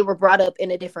because they were brought up in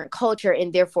a different culture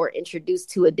and therefore introduced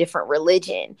to a different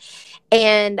religion.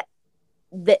 And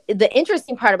the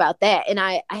interesting part about that, and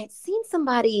I had seen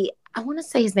somebody, I want to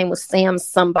say his name was Sam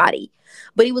somebody,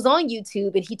 but he was on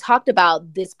YouTube and he talked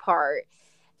about this part,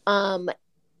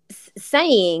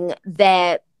 saying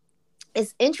that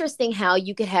it's interesting how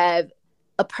you could have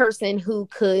a person who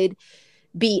could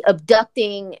be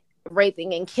abducting,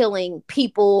 raping, and killing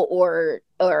people or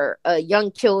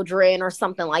young children or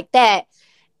something like that.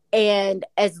 And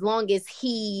as long as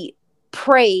he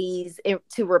prays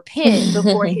to repent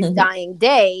before his dying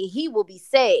day, he will be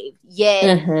saved.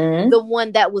 Yet the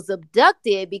one that was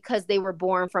abducted because they were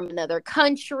born from another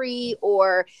country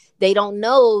or they don't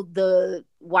know the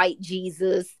white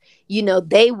Jesus,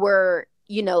 they were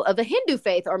of a Hindu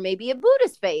faith or maybe a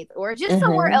Buddhist faith or just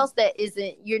somewhere else that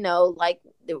isn't, like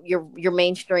your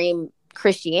mainstream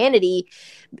Christianity,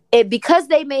 because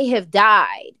they may have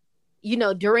died,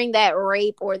 during that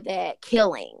rape or that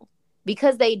killing,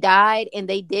 because they died and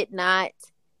they did not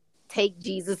take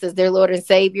Jesus as their Lord and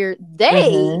Savior,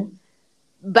 they,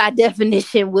 by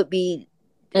definition, would be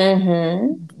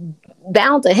bound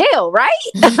to hell, right?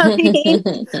 I mean,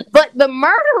 but the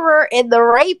murderer and the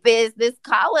rapist, this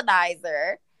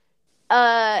colonizer,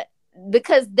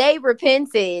 because they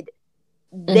repented,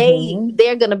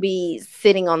 they're gonna be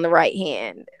sitting on the right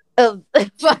hand of.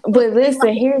 But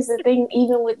listen, here's the thing: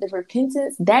 even with the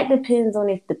repentance, that depends on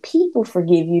if the people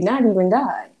forgive you, not even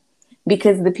God,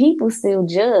 because the people still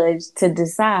judge to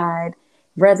decide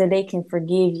whether they can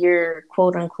forgive your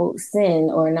quote unquote sin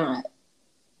or not.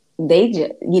 They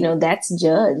that's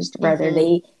judged whether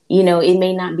they, it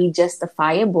may not be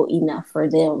justifiable enough for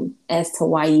them as to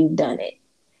why you've done it.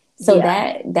 So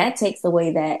that takes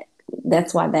away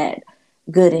that's why that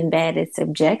good and bad is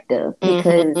subjective,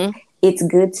 because it's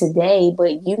good today,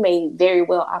 but you may very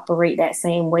well operate that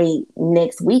same way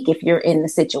next week if you're in the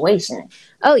situation.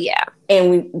 Oh yeah.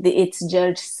 And it's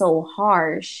judged so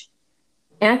harsh.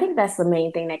 And I think that's the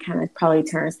main thing that kind of probably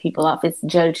turns people off. It's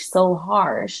judged so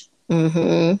harsh.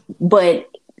 But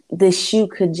the shoe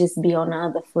could just be on the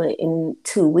other foot in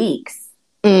 2 weeks.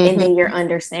 And then your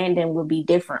understanding will be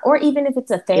different. Or even if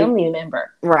it's a family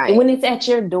member. Right. When it's at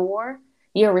your door,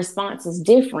 your response is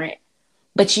different.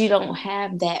 But you don't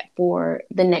have that for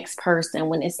the next person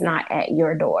when it's not at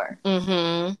your door.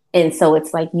 And so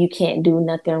it's like you can't do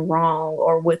nothing wrong,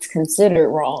 or what's considered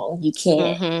wrong. You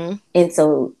can't. And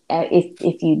so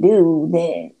if you do,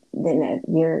 then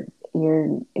you're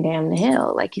damn to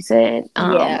hell, like you said.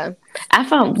 Yeah. I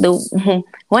found the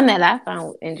one that I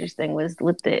found interesting was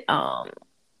with the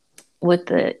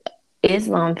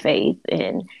Islam faith,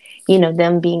 and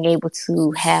them being able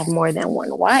to have more than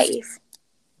one wife.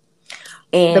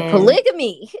 And the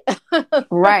polygamy.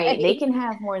 Right. They can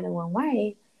have more than one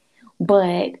wife,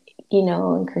 but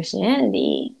in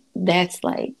Christianity, that's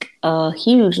like a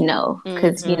huge no,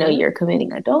 because you're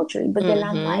committing adultery. But then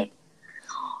I'm like,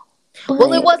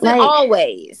 well, it wasn't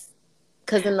always,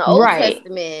 because in the Old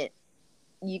Testament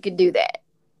you could do that.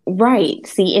 Right.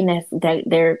 See, and that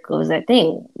there goes that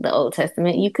thing. The Old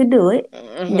Testament, you could do it.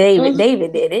 David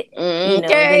did it.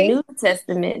 The New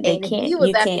Testament, they can't. He was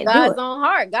you after can't God's do it. own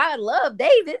heart. God loved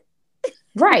David.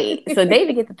 Right. So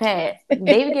David get the pass.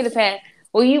 David get a pass.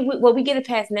 Well, we get a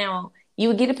pass now. You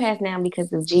would get a pass now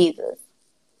because of Jesus.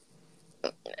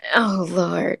 Oh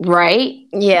Lord. Right?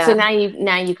 Yeah. So now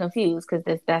you confused, because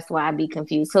that's why I'd be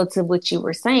confused. So to what you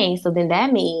were saying, so then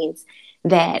that means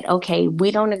that, okay,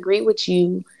 we don't agree with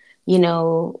you,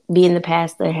 being the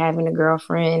pastor, having a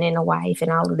girlfriend and a wife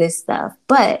and all of this stuff.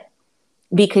 But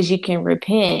because you can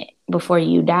repent before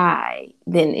you die,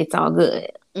 then it's all good.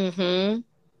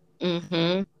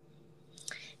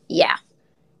 Yeah.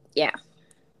 Yeah.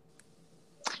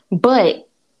 But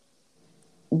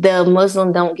the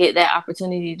Muslim don't get that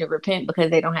opportunity to repent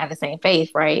because they don't have the same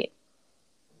faith, right?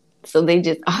 So they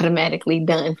just automatically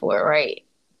done for it, right?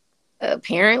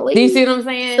 Apparently. Do you see what I'm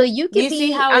saying? So you can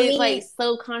see how it's like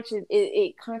so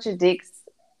it contradicts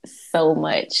so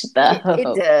much stuff.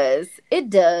 It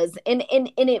does. And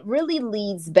it really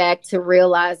leads back to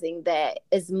realizing that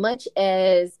as much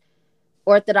as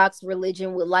Orthodox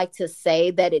religion would like to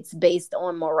say that it's based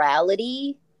on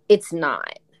morality, it's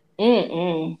not.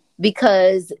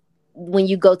 Because when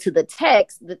you go to the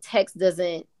text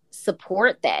doesn't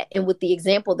support that. And with the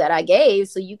example that I gave,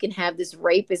 so you can have this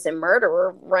rapist and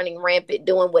murderer running rampant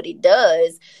doing what he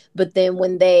does, but then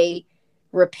when they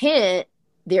repent,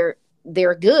 they're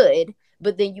good.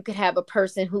 But then you could have a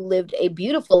person who lived a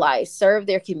beautiful life, served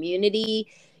their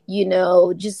community,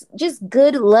 just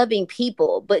good, loving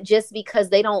people. But just because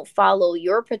they don't follow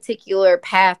your particular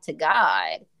path to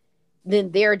God,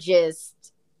 then they're just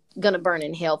gonna burn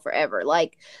in hell forever.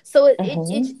 Like, so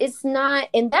it's not,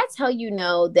 and that's how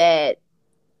that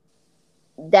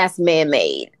that's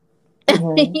man-made.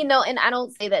 And I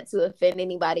don't say that to offend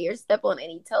anybody or step on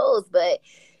any toes, but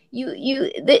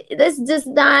this does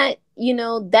not,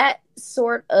 that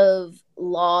sort of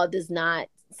law does not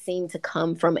seem to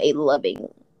come from a loving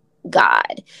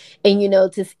God. And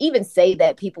to even say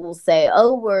that, people will say,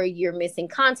 oh, well, you're missing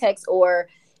context, or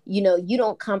you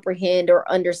don't comprehend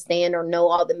or understand or know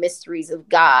all the mysteries of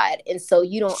God, and so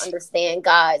you don't understand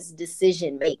God's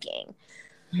decision making.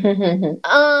 When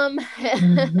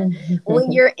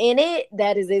you're in it,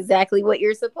 that is exactly what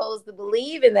you're supposed to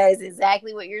believe, and that is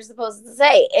exactly what you're supposed to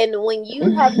say. And when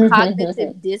you have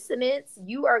cognitive dissonance,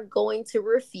 you are going to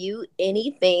refute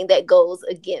anything that goes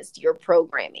against your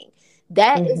programming.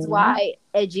 That is why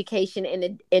education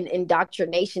and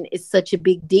indoctrination is such a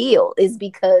big deal, is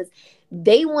because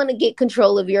they want to get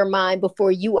control of your mind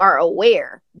before you are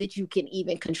aware that you can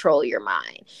even control your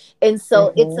mind. And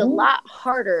so it's a lot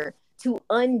harder to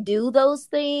undo those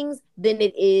things than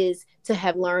it is to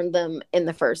have learned them in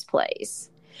the first place.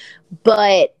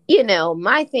 But, you know,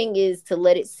 my thing is to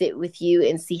let it sit with you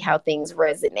and see how things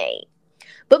resonate.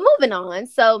 But moving on.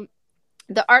 So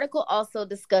the article also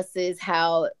discusses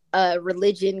how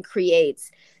religion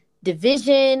creates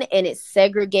division and it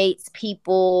segregates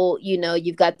people. You know,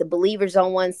 you've got the believers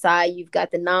on one side, you've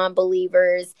got the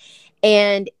non-believers,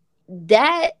 and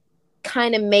that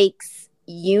kind of makes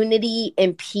unity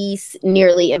and peace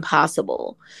nearly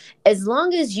impossible. As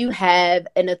long as you have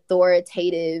an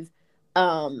authoritative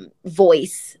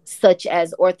voice, such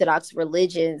as Orthodox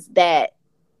religions, that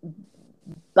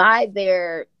by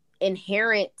their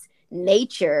inherent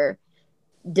nature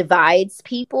divides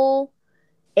people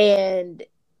and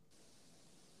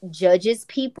judges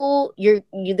people,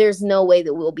 there's no way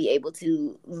that we'll be able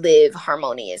to live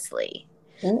harmoniously.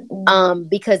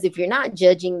 Because if you're not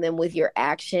judging them with your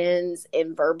actions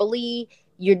and verbally,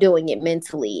 you're doing it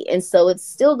mentally, and so it's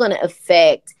still going to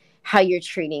affect how you're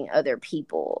treating other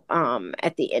people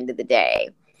at the end of the day.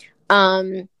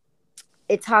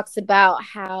 It talks about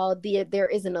how there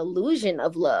is an illusion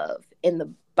of love in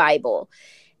the Bible.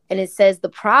 And it says the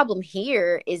problem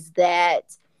here is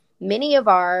that many of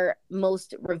our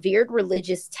most revered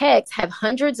religious texts have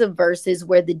hundreds of verses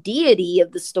where the deity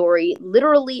of the story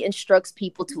literally instructs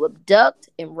people to abduct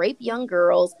and rape young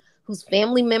girls whose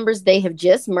family members they have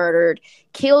just murdered,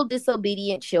 kill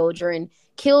disobedient children,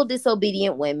 kill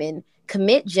disobedient women,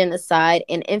 commit genocide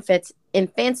and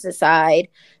infanticide,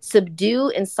 subdue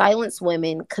and silence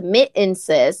women, commit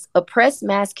incest, oppress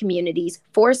mass communities,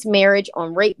 force marriage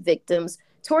on rape victims,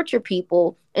 torture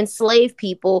people, enslave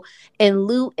people, and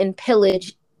loot and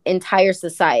pillage entire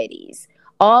societies,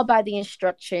 all by the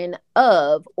instruction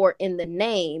of or in the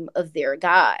name of their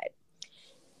God.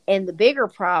 And the bigger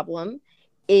problem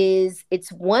is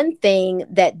it's one thing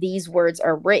that these words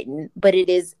are written, but it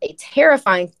is a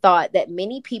terrifying thought that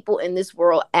many people in this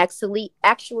world actually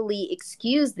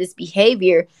excuse this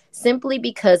behavior simply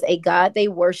because a God they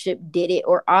worship did it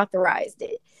or authorized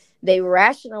it. They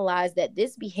rationalize that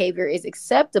this behavior is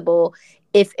acceptable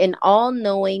if an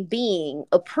all-knowing being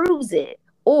approves it,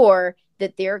 or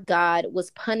that their God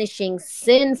was punishing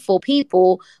sinful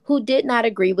people who did not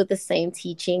agree with the same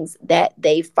teachings that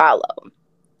they follow.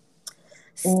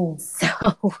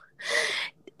 So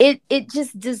it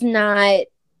just does not,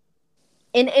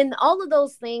 and all of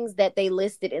those things that they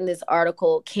listed in this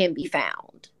article can be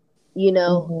found, you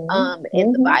know,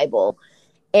 in the Bible.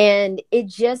 And it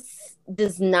just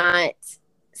does not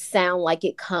sound like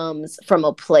it comes from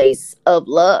a place of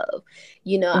love.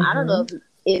 You know, I don't know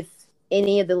if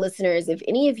any of the listeners, if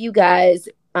any of you guys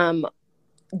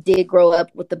did grow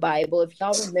up with the Bible, if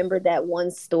y'all remember that one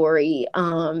story,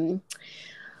 oh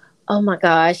my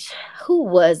gosh, who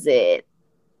was it?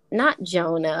 Not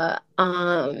Jonah.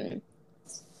 Oh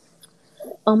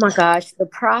my gosh, the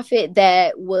prophet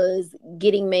that was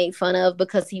getting made fun of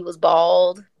because he was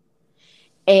bald,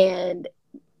 and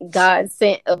God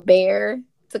sent a bear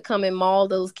to come and maul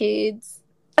those kids.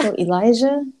 Oh,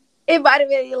 Elijah? It might have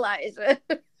been Elijah.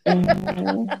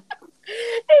 It's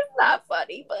not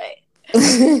funny, but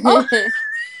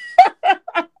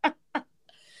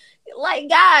like,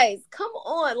 guys, come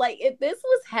on. Like, if this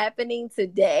was happening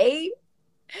today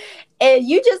and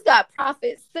you just got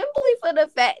prophets simply for the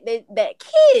fact that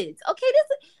kids, okay,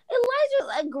 Elijah's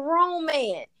a grown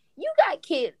man. You got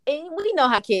kids, and we know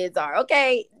how kids are,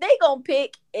 okay? They gonna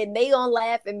pick and they gonna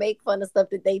laugh and make fun of stuff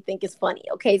that they think is funny,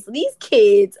 okay? So these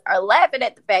kids are laughing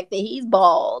at the fact that he's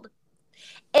bald.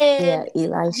 And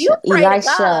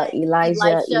Elisha.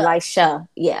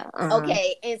 Yeah.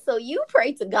 Okay, and so you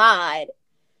pray to God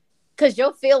because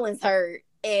your feelings hurt,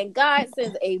 and God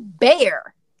sends a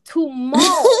bear to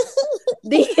maul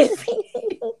these.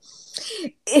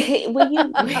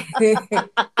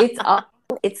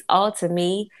 It's all to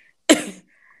me.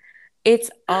 It's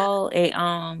all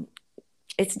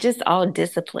it's just all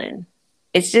discipline.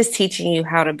 It's just teaching you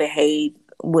how to behave,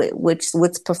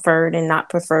 what's preferred and not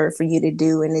preferred for you to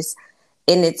do, and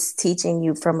it's teaching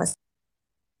you from a.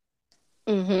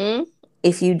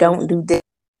 If you don't do this,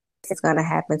 it's going to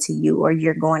happen to you, or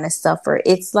you're going to suffer.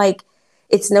 It's like,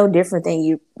 it's no different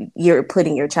than you're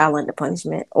putting your child under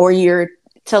punishment, or you're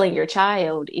telling your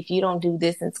child, if you don't do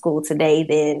this in school today,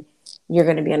 then you're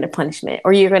going to be under punishment,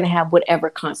 or you're going to have whatever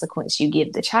consequence you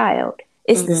give the child.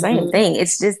 It's the same thing.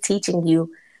 It's just teaching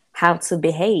you how to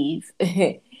behave.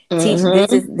 Teach,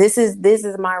 Mm-hmm. this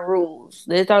is my rules.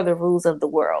 These are the rules of the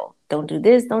world. Don't do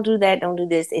this, don't do that, don't do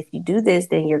this. If you do this,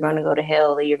 then you're going to go to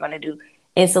hell, or you're going to do.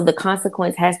 And so the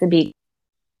consequence has to be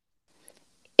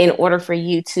in order for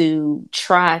you to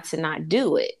try to not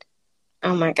do it.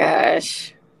 Oh my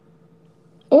gosh.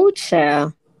 Oh,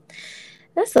 child.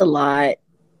 That's a lot.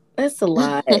 That's a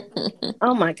lot.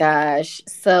 Oh my gosh.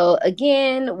 So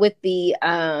again, with the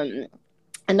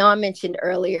I know I mentioned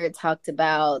earlier, it talked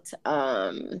about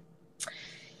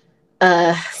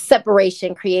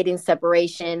separation, creating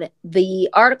separation. The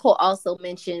article also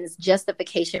mentions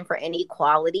justification for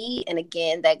inequality. And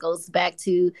again, that goes back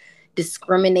to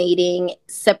discriminating,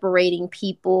 separating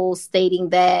people, stating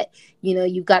that,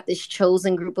 you've got this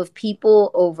chosen group of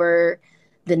people over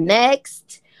the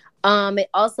next. It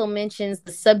also mentions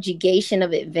the subjugation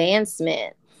of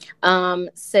advancement.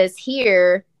 Says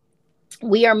here,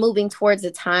 we are moving towards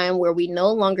a time where we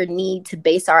no longer need to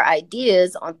base our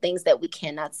ideas on things that we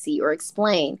cannot see or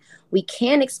explain. We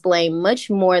can explain much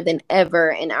more than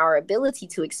ever, and our ability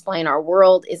to explain our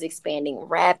world is expanding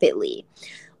rapidly.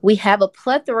 We have a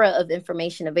plethora of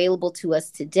information available to us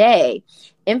today,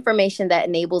 information that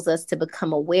enables us to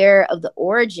become aware of the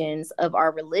origins of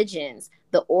our religions,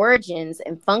 the origins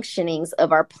and functionings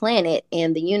of our planet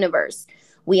and the universe.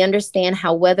 We understand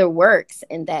how weather works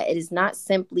and that it is not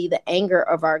simply the anger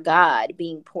of our God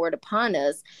being poured upon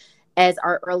us, as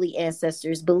our early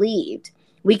ancestors believed.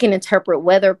 We can interpret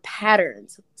weather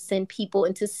patterns, send people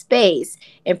into space,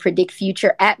 and predict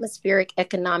future atmospheric,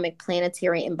 economic,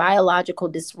 planetary, and biological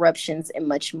disruptions, and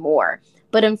much more.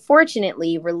 But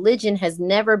unfortunately, religion has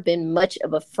never been much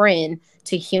of a friend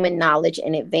to human knowledge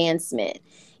and advancement.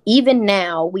 Even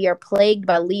now, we are plagued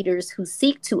by leaders who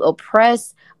seek to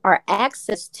oppress our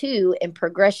access to and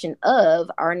progression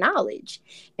of our knowledge.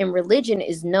 And religion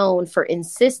is known for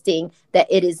insisting that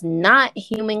it is not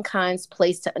humankind's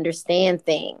place to understand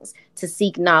things, to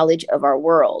seek knowledge of our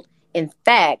world. In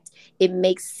fact, it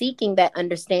makes seeking that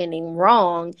understanding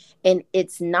wrong, and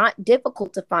it's not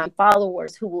difficult to find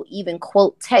followers who will even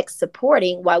quote texts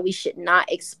supporting why we should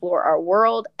not explore our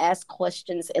world, ask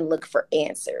questions, and look for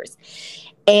answers.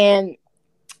 And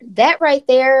that right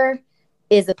there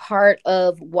is a part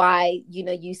of why,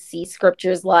 you see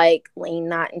scriptures like lean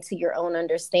not into your own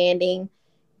understanding.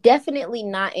 Definitely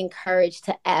not encouraged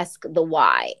to ask the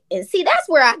why. And see, that's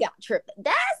where I got tripped.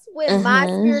 That's when my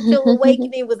spiritual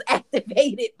awakening was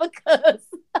activated, because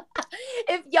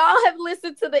if y'all have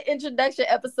listened to the introduction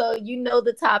episode,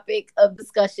 the topic of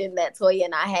discussion that Toya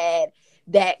and I had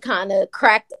that kind of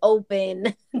cracked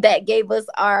open, that gave us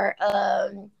our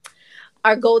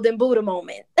golden Buddha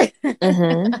moment.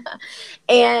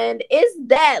 And it's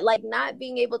that, like, not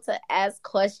being able to ask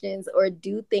questions or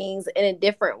do things in a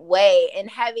different way, and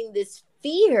having this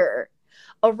fear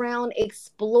around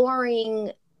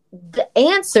exploring the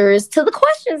answers to the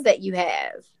questions that you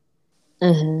have.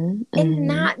 And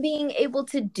not being able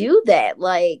to do that.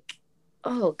 Like,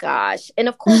 oh gosh. And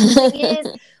of course, the thing is,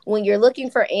 when you're looking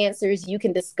for answers, you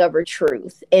can discover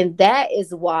truth. And that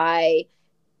is why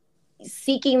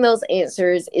seeking those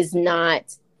answers is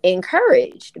not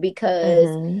encouraged,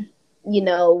 because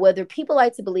whether people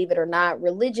like to believe it or not,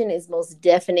 religion is most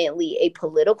definitely a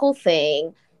political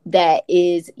thing that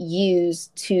is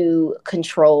used to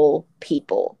control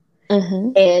people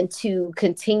and to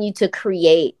continue to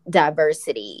create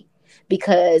diversity,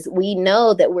 because we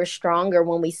know that we're stronger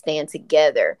when we stand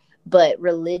together, but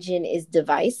religion is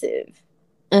divisive.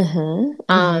 The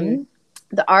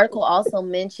article also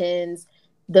mentions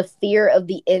the fear of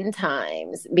the end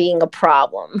times being a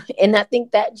problem. And I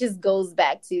think that just goes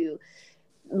back to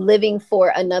living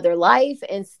for another life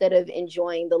instead of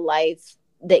enjoying the life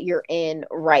that you're in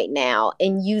right now,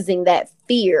 and using that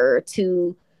fear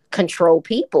to control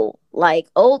people. Like,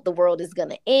 oh, the world is going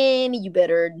to end. You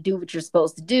better do what you're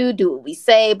supposed to do what we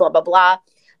say, blah, blah, blah.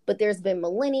 But there's been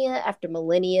millennia after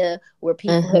millennia where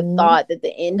people have thought that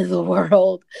the end of the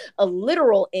world, a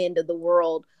literal end of the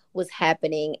world, was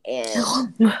happening.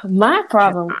 And my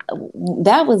problem,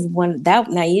 that was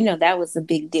that was a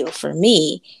big deal for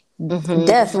me.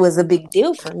 Death was a big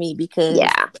deal for me, because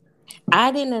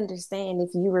I didn't understand,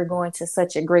 if you were going to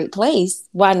such a great place,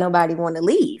 why nobody want to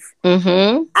leave.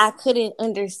 I couldn't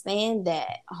understand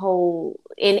that whole,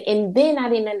 and then I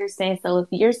didn't understand. So if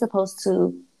you're supposed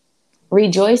to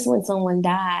rejoice when someone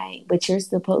died, but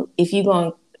if you're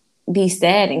going to be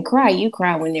sad and cry, you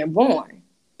cry when they're born.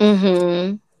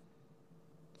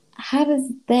 How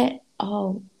does that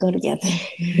all go together?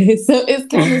 So it's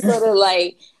kind of sort of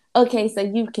like, okay, so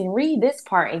you can read this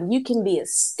part and you can be a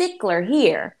stickler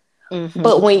here,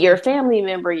 but when your family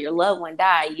member, your loved one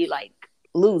die, you like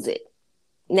lose it.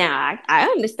 Now, I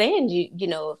understand you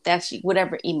know, if that's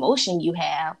whatever emotion you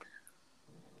have.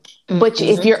 But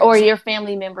if your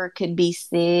family member could be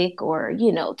sick or,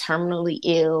 you know, terminally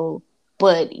ill,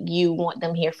 but you want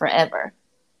them here forever.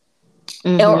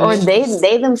 Or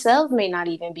they themselves may not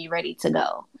even be ready to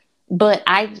go. But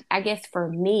I guess for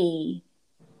me,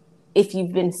 if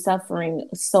you've been suffering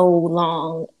so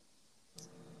long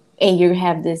and you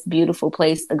have this beautiful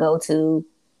place to go to,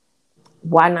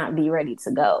 why not be ready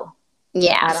to go?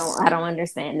 Yeah. I don't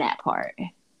understand that part.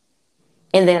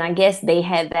 And then I guess they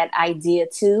had that idea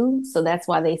too. So that's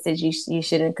why they said you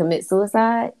shouldn't commit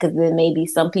suicide. Because then maybe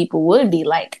some people would be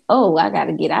like, oh, I got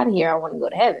to get out of here. I want to go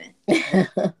to heaven.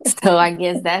 So I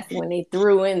guess that's when they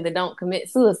threw in the don't commit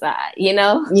suicide, you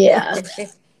know? Yeah.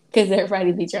 Because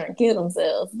everybody be trying to kill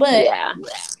themselves. But yeah,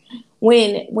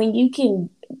 when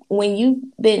you've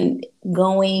been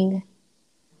going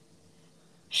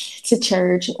to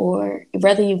church, or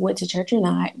whether you went to church or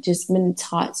not, just been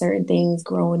taught certain things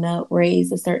growing up,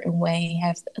 raised a certain way,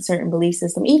 have a certain belief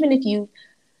system, even if you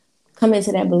come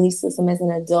into that belief system as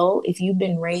an adult, if you've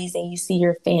been raised and you see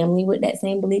your family with that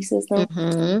same belief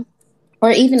system,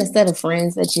 or even a set of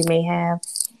friends that you may have,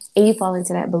 and you fall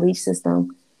into that belief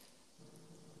system,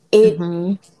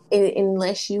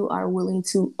 unless you are willing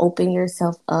to open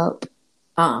yourself up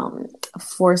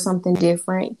for something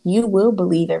different, you will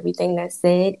believe everything that's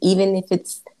said, even if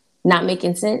it's not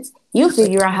making sense. You'll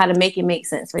figure out how to make it make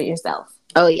sense for yourself.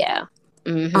 Oh yeah.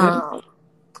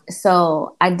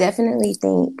 So I definitely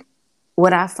think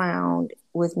what I found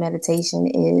with meditation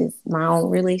is my own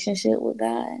relationship with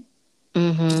God.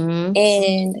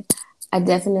 And I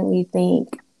definitely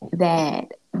think that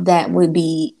would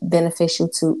be beneficial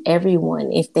to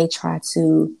everyone if they try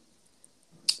to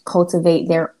cultivate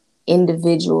their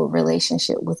individual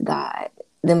relationship with God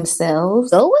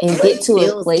themselves and get to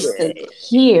a place to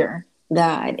hear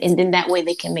God. And then that way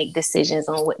they can make decisions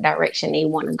on what direction they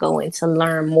want to go in to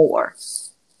learn more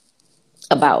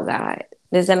about God.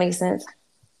 Does that make sense?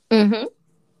 I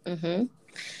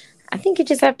think you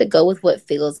just have to go with what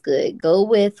feels good. Go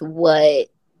with what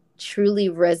truly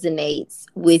resonates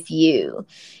with you,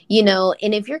 you know.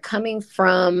 And if you're coming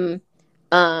from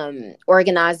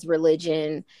organized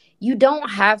religion, you don't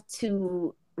have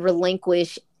to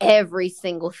relinquish every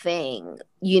single thing,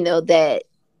 you know, that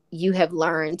you have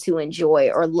learned to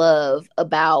enjoy or love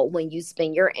about when you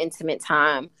spend your intimate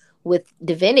time with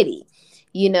divinity.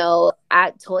 You know,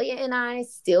 Toya and I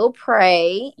still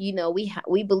pray. You know,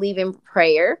 we believe in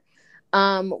prayer.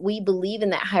 We believe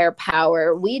in that higher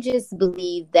power. We just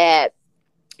believe that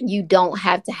you don't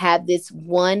have to have this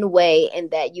one way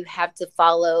and that you have to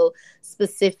follow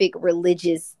specific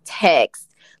religious text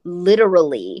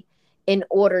literally in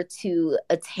order to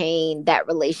attain that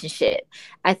relationship.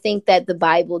 I think that the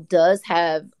Bible does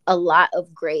have a lot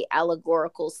of great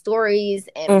allegorical stories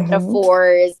and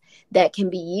metaphors that can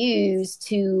be used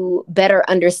to better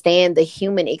understand the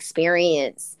human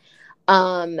experience.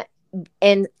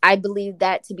 And I believe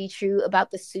that to be true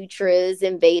about the sutras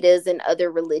and Vedas and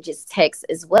other religious texts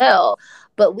as well.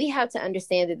 But we have to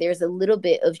understand that there's a little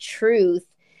bit of truth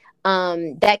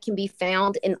that can be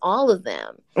found in all of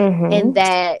them. And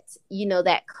that, you know,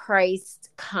 that Christ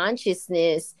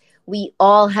consciousness, we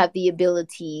all have the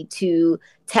ability to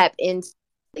tap into.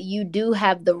 You do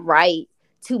have the right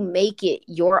to make it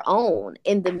your own.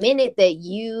 And the minute that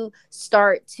you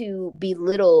start to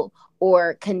belittle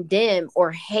or condemn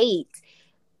or hate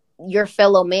your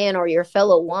fellow man or your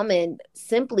fellow woman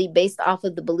simply based off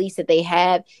of the beliefs that they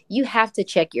have, you have to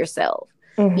check yourself.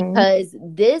 Because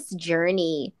this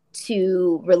journey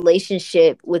to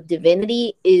relationship with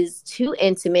divinity is too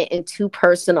intimate and too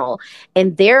personal.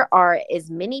 And there are as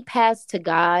many paths to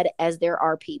God as there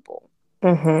are people.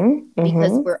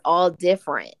 Because we're all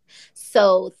different.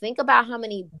 So think about how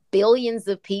many billions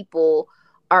of people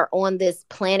are on this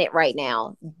planet right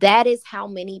now. That is how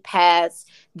many paths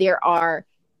there are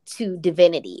to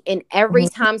divinity. And every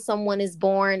time someone is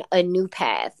born, a new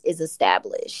path is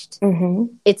established.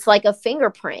 It's like a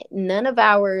fingerprint. None of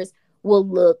ours will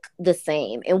look the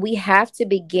same. And we have to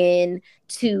begin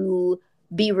to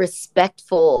be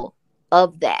respectful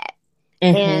of that.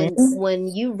 And when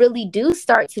you really do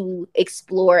start to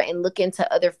explore and look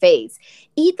into other faiths,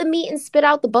 eat the meat and spit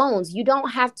out the bones. You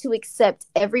don't have to accept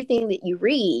everything that you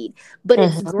read, but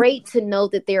it's great to know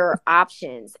that there are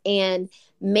options. And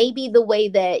maybe the way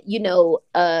that, you know,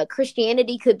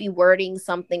 Christianity could be wording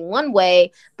something one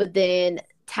way, but then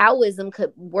Taoism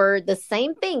could word the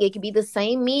same thing. It could be the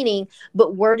same meaning,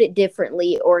 but word it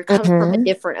differently, or it comes from a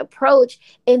different approach.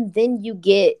 And then you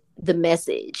get the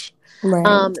message.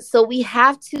 Right. So we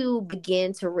have to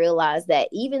begin to realize that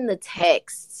even the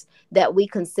texts that we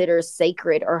consider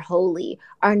sacred or holy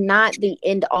are not the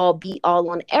end all be all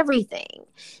on everything.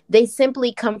 They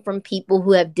simply come from people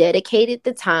who have dedicated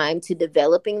the time to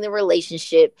developing the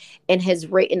relationship and has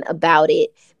written about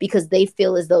it because they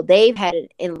feel as though they've had an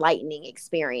enlightening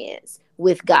experience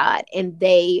with God and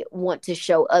they want to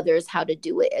show others how to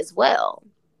do it as well.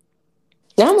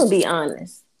 Now, I'm gonna be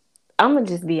honest. I'm gonna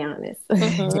just be honest.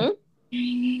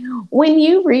 Mm-hmm. When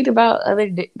you read about other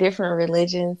different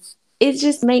religions, it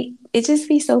just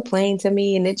be so plain to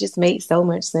me, and it just makes so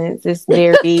much sense. It's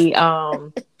very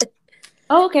oh,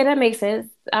 okay, that makes sense.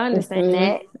 I understand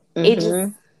Mm-hmm. that. It just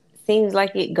Mm-hmm. seems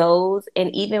like it goes,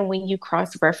 and even when you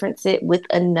cross reference it with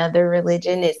another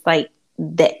religion, it's like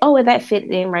that. Oh, that fit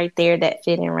in right there. That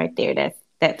fit in right there.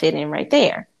 That fit in right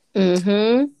there.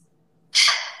 Mm-hmm.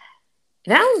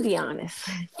 And I will be honest.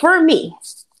 For me,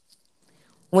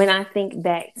 when I think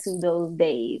back to those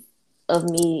days of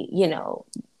me,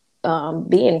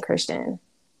 being Christian,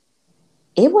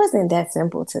 it wasn't that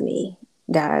simple to me,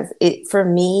 guys. It for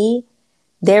me,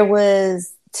 there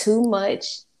was too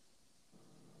much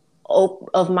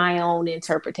of my own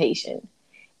interpretation.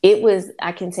 It was,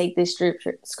 I can take this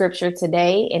scripture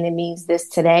today and it means this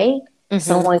today. Mm-hmm.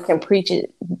 Someone can preach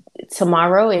it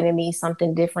tomorrow and it means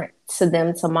something different to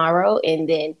them tomorrow. And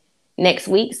then next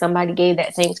week, somebody gave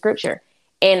that same scripture.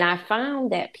 And I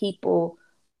found that people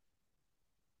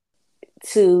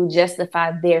to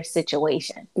justify their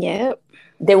situation. Yep.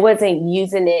 There wasn't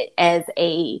using it as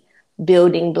a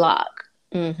building block,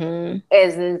 mm-hmm.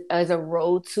 as a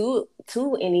road to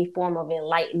any form of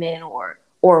enlightenment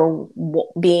or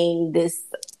being this,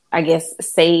 I guess,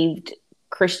 saved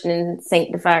Christian,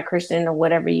 sanctified Christian, or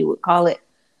whatever you would call it.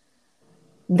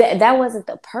 That wasn't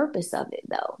the purpose of it,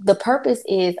 though. The purpose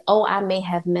is, oh, I may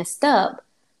have messed up,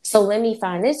 so let me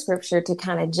find this scripture to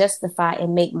kind of justify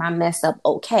and make my mess up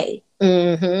okay.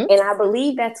 Mm-hmm. And I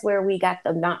believe that's where we got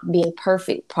the not being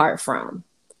perfect part from.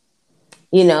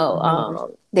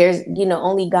 There's,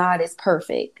 only God is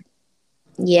perfect.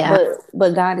 Yeah.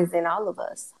 But God is in all of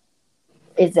us.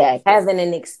 Exactly. Having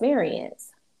an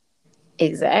experience.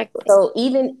 Exactly. So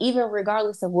even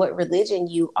regardless of what religion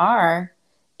you are,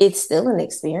 it's still an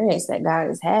experience that God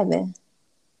is having.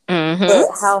 Mm-hmm. But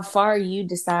how far you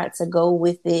decide to go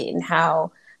with it and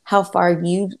how far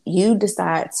you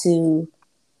decide to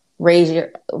raise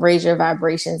your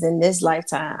vibrations in this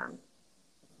lifetime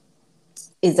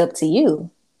is up to you.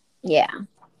 Yeah.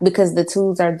 Because the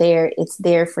tools are there. It's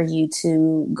there for you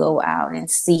to go out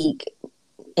and seek.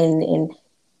 And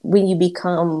when you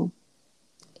become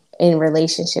in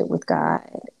relationship with God,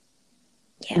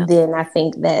 then I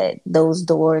think that those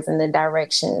doors and the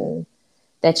direction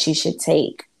that you should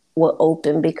take will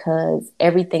open, because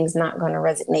everything's not going to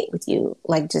resonate with you.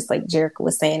 Just like Jerica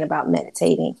was saying about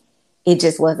meditating, it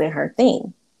just wasn't her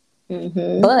thing.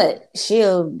 Mm-hmm. But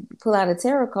she'll pull out a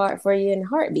tarot card for you in a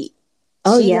heartbeat.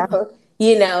 Oh,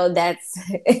 that's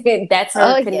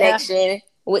her connection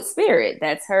with spirit.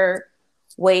 That's her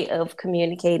way of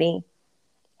communicating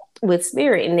with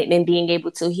spirit and being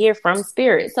able to hear from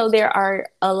spirit. So there are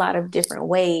a lot of different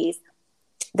ways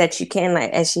that you can,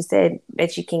 like as she said,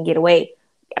 that you can get away.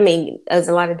 I mean, there's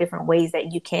a lot of different ways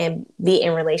that you can be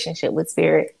in relationship with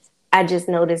spirit. I just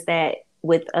noticed that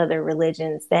with other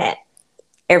religions that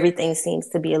everything seems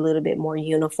to be a little bit more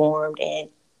uniformed, and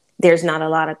there's not a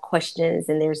lot of questions,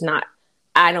 and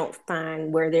I don't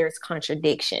find where there's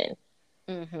contradiction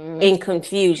and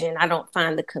confusion. I don't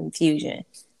find the confusion.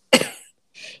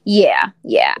 Yeah,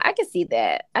 I can see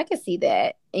that.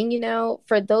 And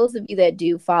for those of you that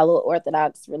do follow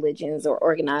Orthodox religions or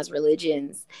organized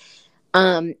religions,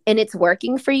 and it's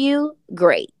working for you,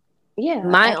 great. Yeah.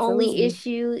 My only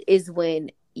issue is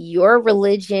when your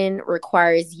religion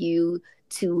requires you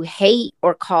to hate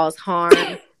or cause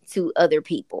harm to other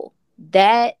people.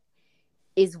 That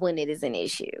is when it is an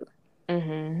issue.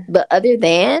 Mm-hmm. But other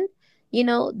than,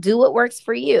 do what works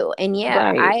for you. And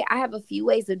right. I have a few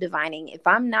ways of divining. If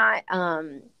I'm not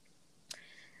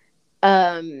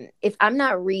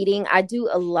reading, I do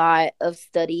a lot of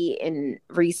study and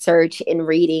research and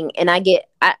reading, and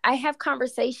I have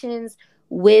conversations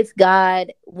with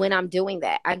God when I'm doing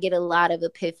that. I get a lot of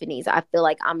epiphanies. I feel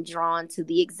like I'm drawn to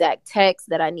the exact text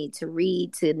that I need to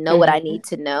read to know what I need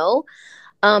to know.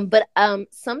 But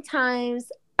sometimes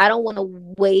I don't want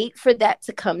to wait for that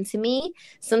to come to me.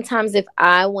 Sometimes if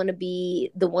I want to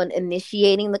be the one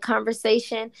initiating the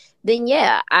conversation, then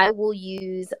I will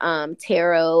use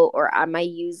tarot, or I might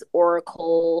use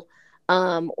Oracle,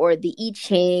 or the I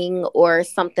Ching or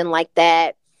something like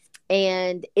that.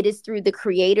 And it is through the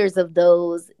creators of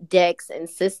those decks and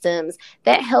systems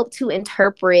that help to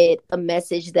interpret a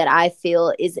message that I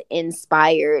feel is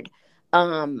inspired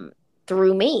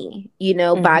through me,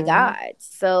 by God.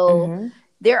 So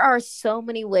there are so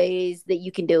many ways that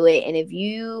you can do it. And if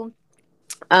you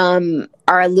are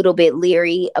a little bit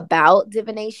leery about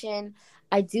divination,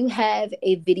 I do have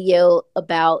a video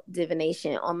about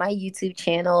divination on my YouTube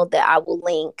channel that I will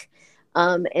link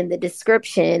in the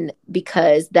description,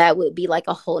 because that would be like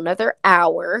a whole nother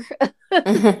hour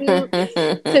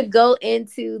to go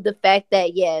into the fact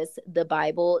that, yes, the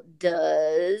Bible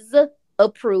does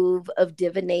approve of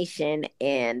divination.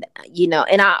 And,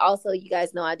 and I also, you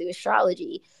guys know I do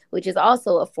astrology, which is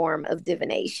also a form of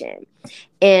divination.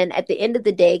 And at the end of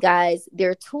the day, guys,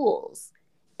 they're tools.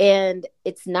 And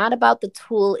it's not about the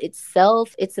tool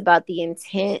itself. It's about the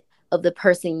intent of the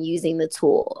person using the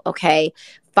tool. Okay.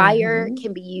 Fire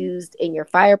can be used in your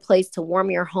fireplace to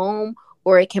warm your home,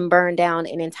 or it can burn down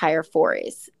an entire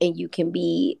forest and you can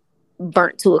be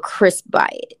burnt to a crisp by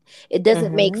it. It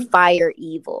doesn't make fire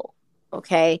evil.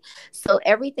 Okay. So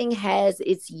everything has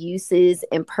its uses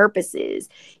and purposes.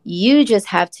 You just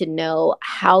have to know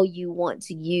how you want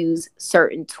to use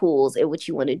certain tools and what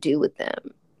you want to do with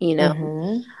them.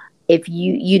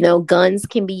 If guns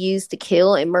can be used to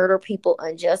kill and murder people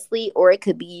unjustly, or it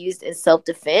could be used in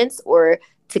self-defense or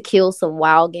to kill some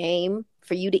wild game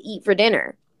for you to eat for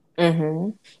dinner.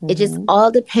 It just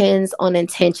all depends on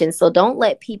intention. So don't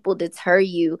let people deter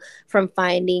you from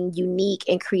finding unique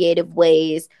and creative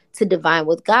ways to divine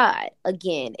with God.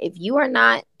 Again, if you are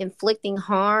not inflicting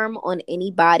harm on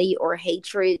anybody or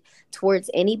hatred towards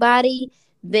anybody,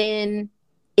 then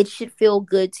it should feel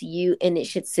good to you and it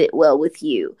should sit well with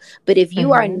you. But if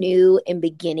you are new and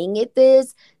beginning at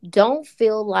this, don't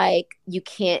feel like you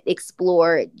can't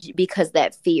explore because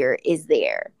that fear is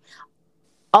there.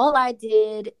 All I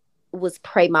did was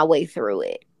pray my way through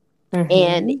it.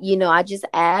 And, I just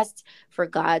asked for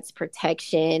God's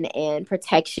protection and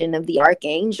protection of the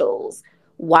archangels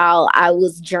while I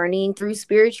was journeying through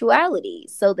spirituality,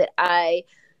 so that I,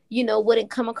 wouldn't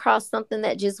come across something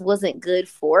that just wasn't good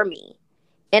for me.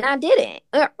 And I didn't.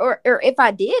 Or if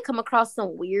I did come across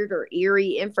some weird or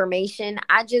eerie information,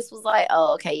 I just was like,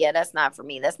 oh, okay, yeah, that's not for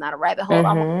me. That's not a rabbit hole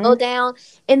I want to go down.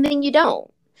 And then you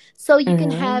don't. So you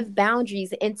can have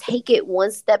boundaries and take it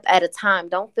one step at a time.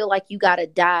 Don't feel like you got to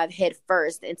dive head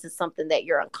first into something that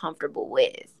you're uncomfortable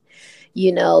with.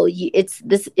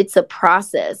 It's a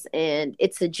process and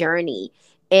it's a journey.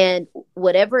 And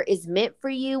whatever is meant for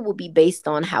you will be based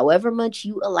on however much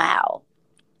you allow.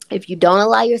 If you don't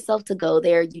allow yourself to go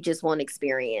there, you just won't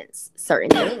experience certain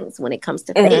things when it comes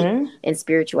to faith and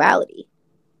spirituality.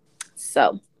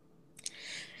 So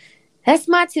that's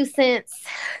my 2 cents.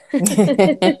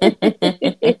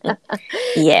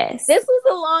 Yes. This was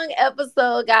a long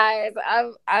episode, guys.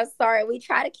 I'm sorry. We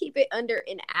try to keep it under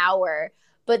an hour,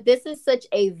 but this is such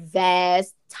a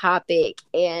vast topic,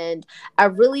 and I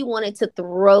really wanted to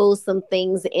throw some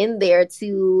things in there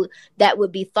that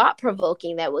would be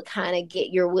thought-provoking, that would kind of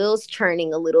get your wheels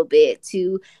churning a little bit,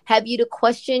 to have you to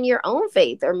question your own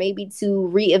faith, or maybe to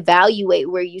reevaluate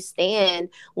where you stand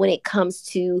when it comes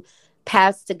to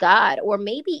paths to God, or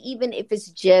maybe even if it's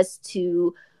just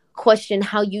to question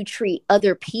how you treat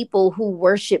other people who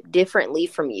worship differently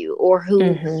from you, or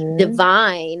who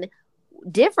divine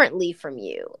differently from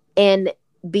you, and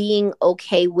being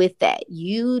okay with that.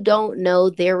 You don't know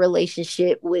their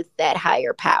relationship with that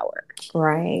higher power.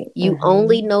 Right. You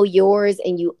only know yours,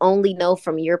 and you only know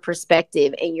from your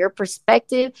perspective. And your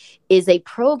perspective is a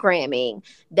programming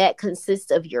that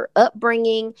consists of your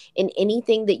upbringing and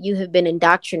anything that you have been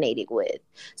indoctrinated with.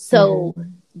 So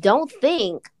don't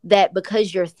think that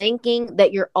because you're thinking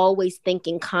that you're always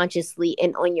thinking consciously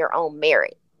and on your own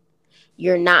merit.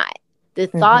 You're not. The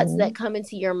thoughts that come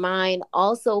into your mind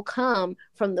also come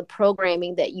from the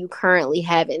programming that you currently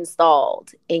have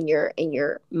installed in your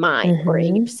mind or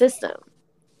in your system.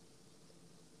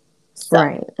 So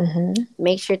right.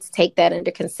 Make sure to take that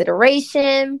into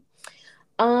consideration.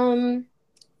 Any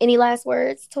last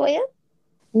words, Toya?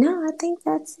 No, I think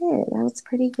that's it. That was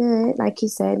pretty good. Like you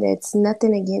said, it's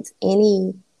nothing against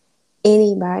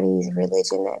anybody's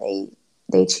religion that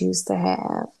they choose to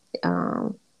have.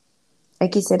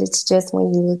 Like you said, it's just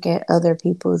when you look at other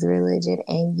people's religion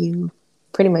and you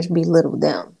pretty much belittle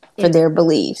them for their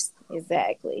beliefs.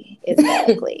 Exactly.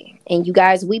 And you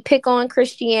guys, we pick on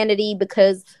Christianity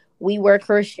because we were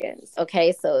Christians.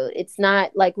 Okay. So it's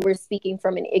not like we're speaking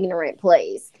from an ignorant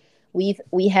place.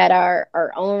 We had our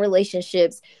own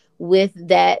relationships with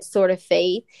that sort of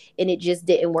faith, and it just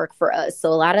didn't work for us. So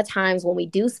a lot of times when we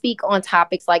do speak on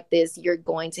topics like this, you're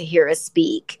going to hear us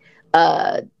speak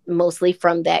mostly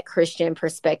from that Christian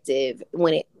perspective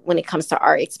when it comes to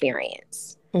our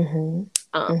experience.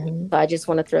 So I just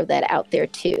want to throw that out there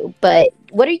too. But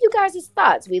what are you guys'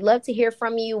 thoughts? We love to hear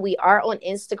from you. We are on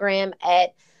Instagram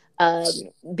at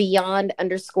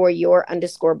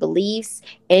beyond_your_beliefs.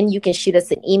 And you can shoot us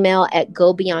an email at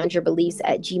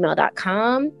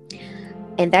gobeyondyourbeliefs@gmail.com.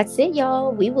 And that's it,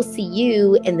 y'all. We will see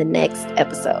you in the next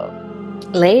episode.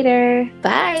 Later.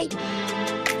 Bye.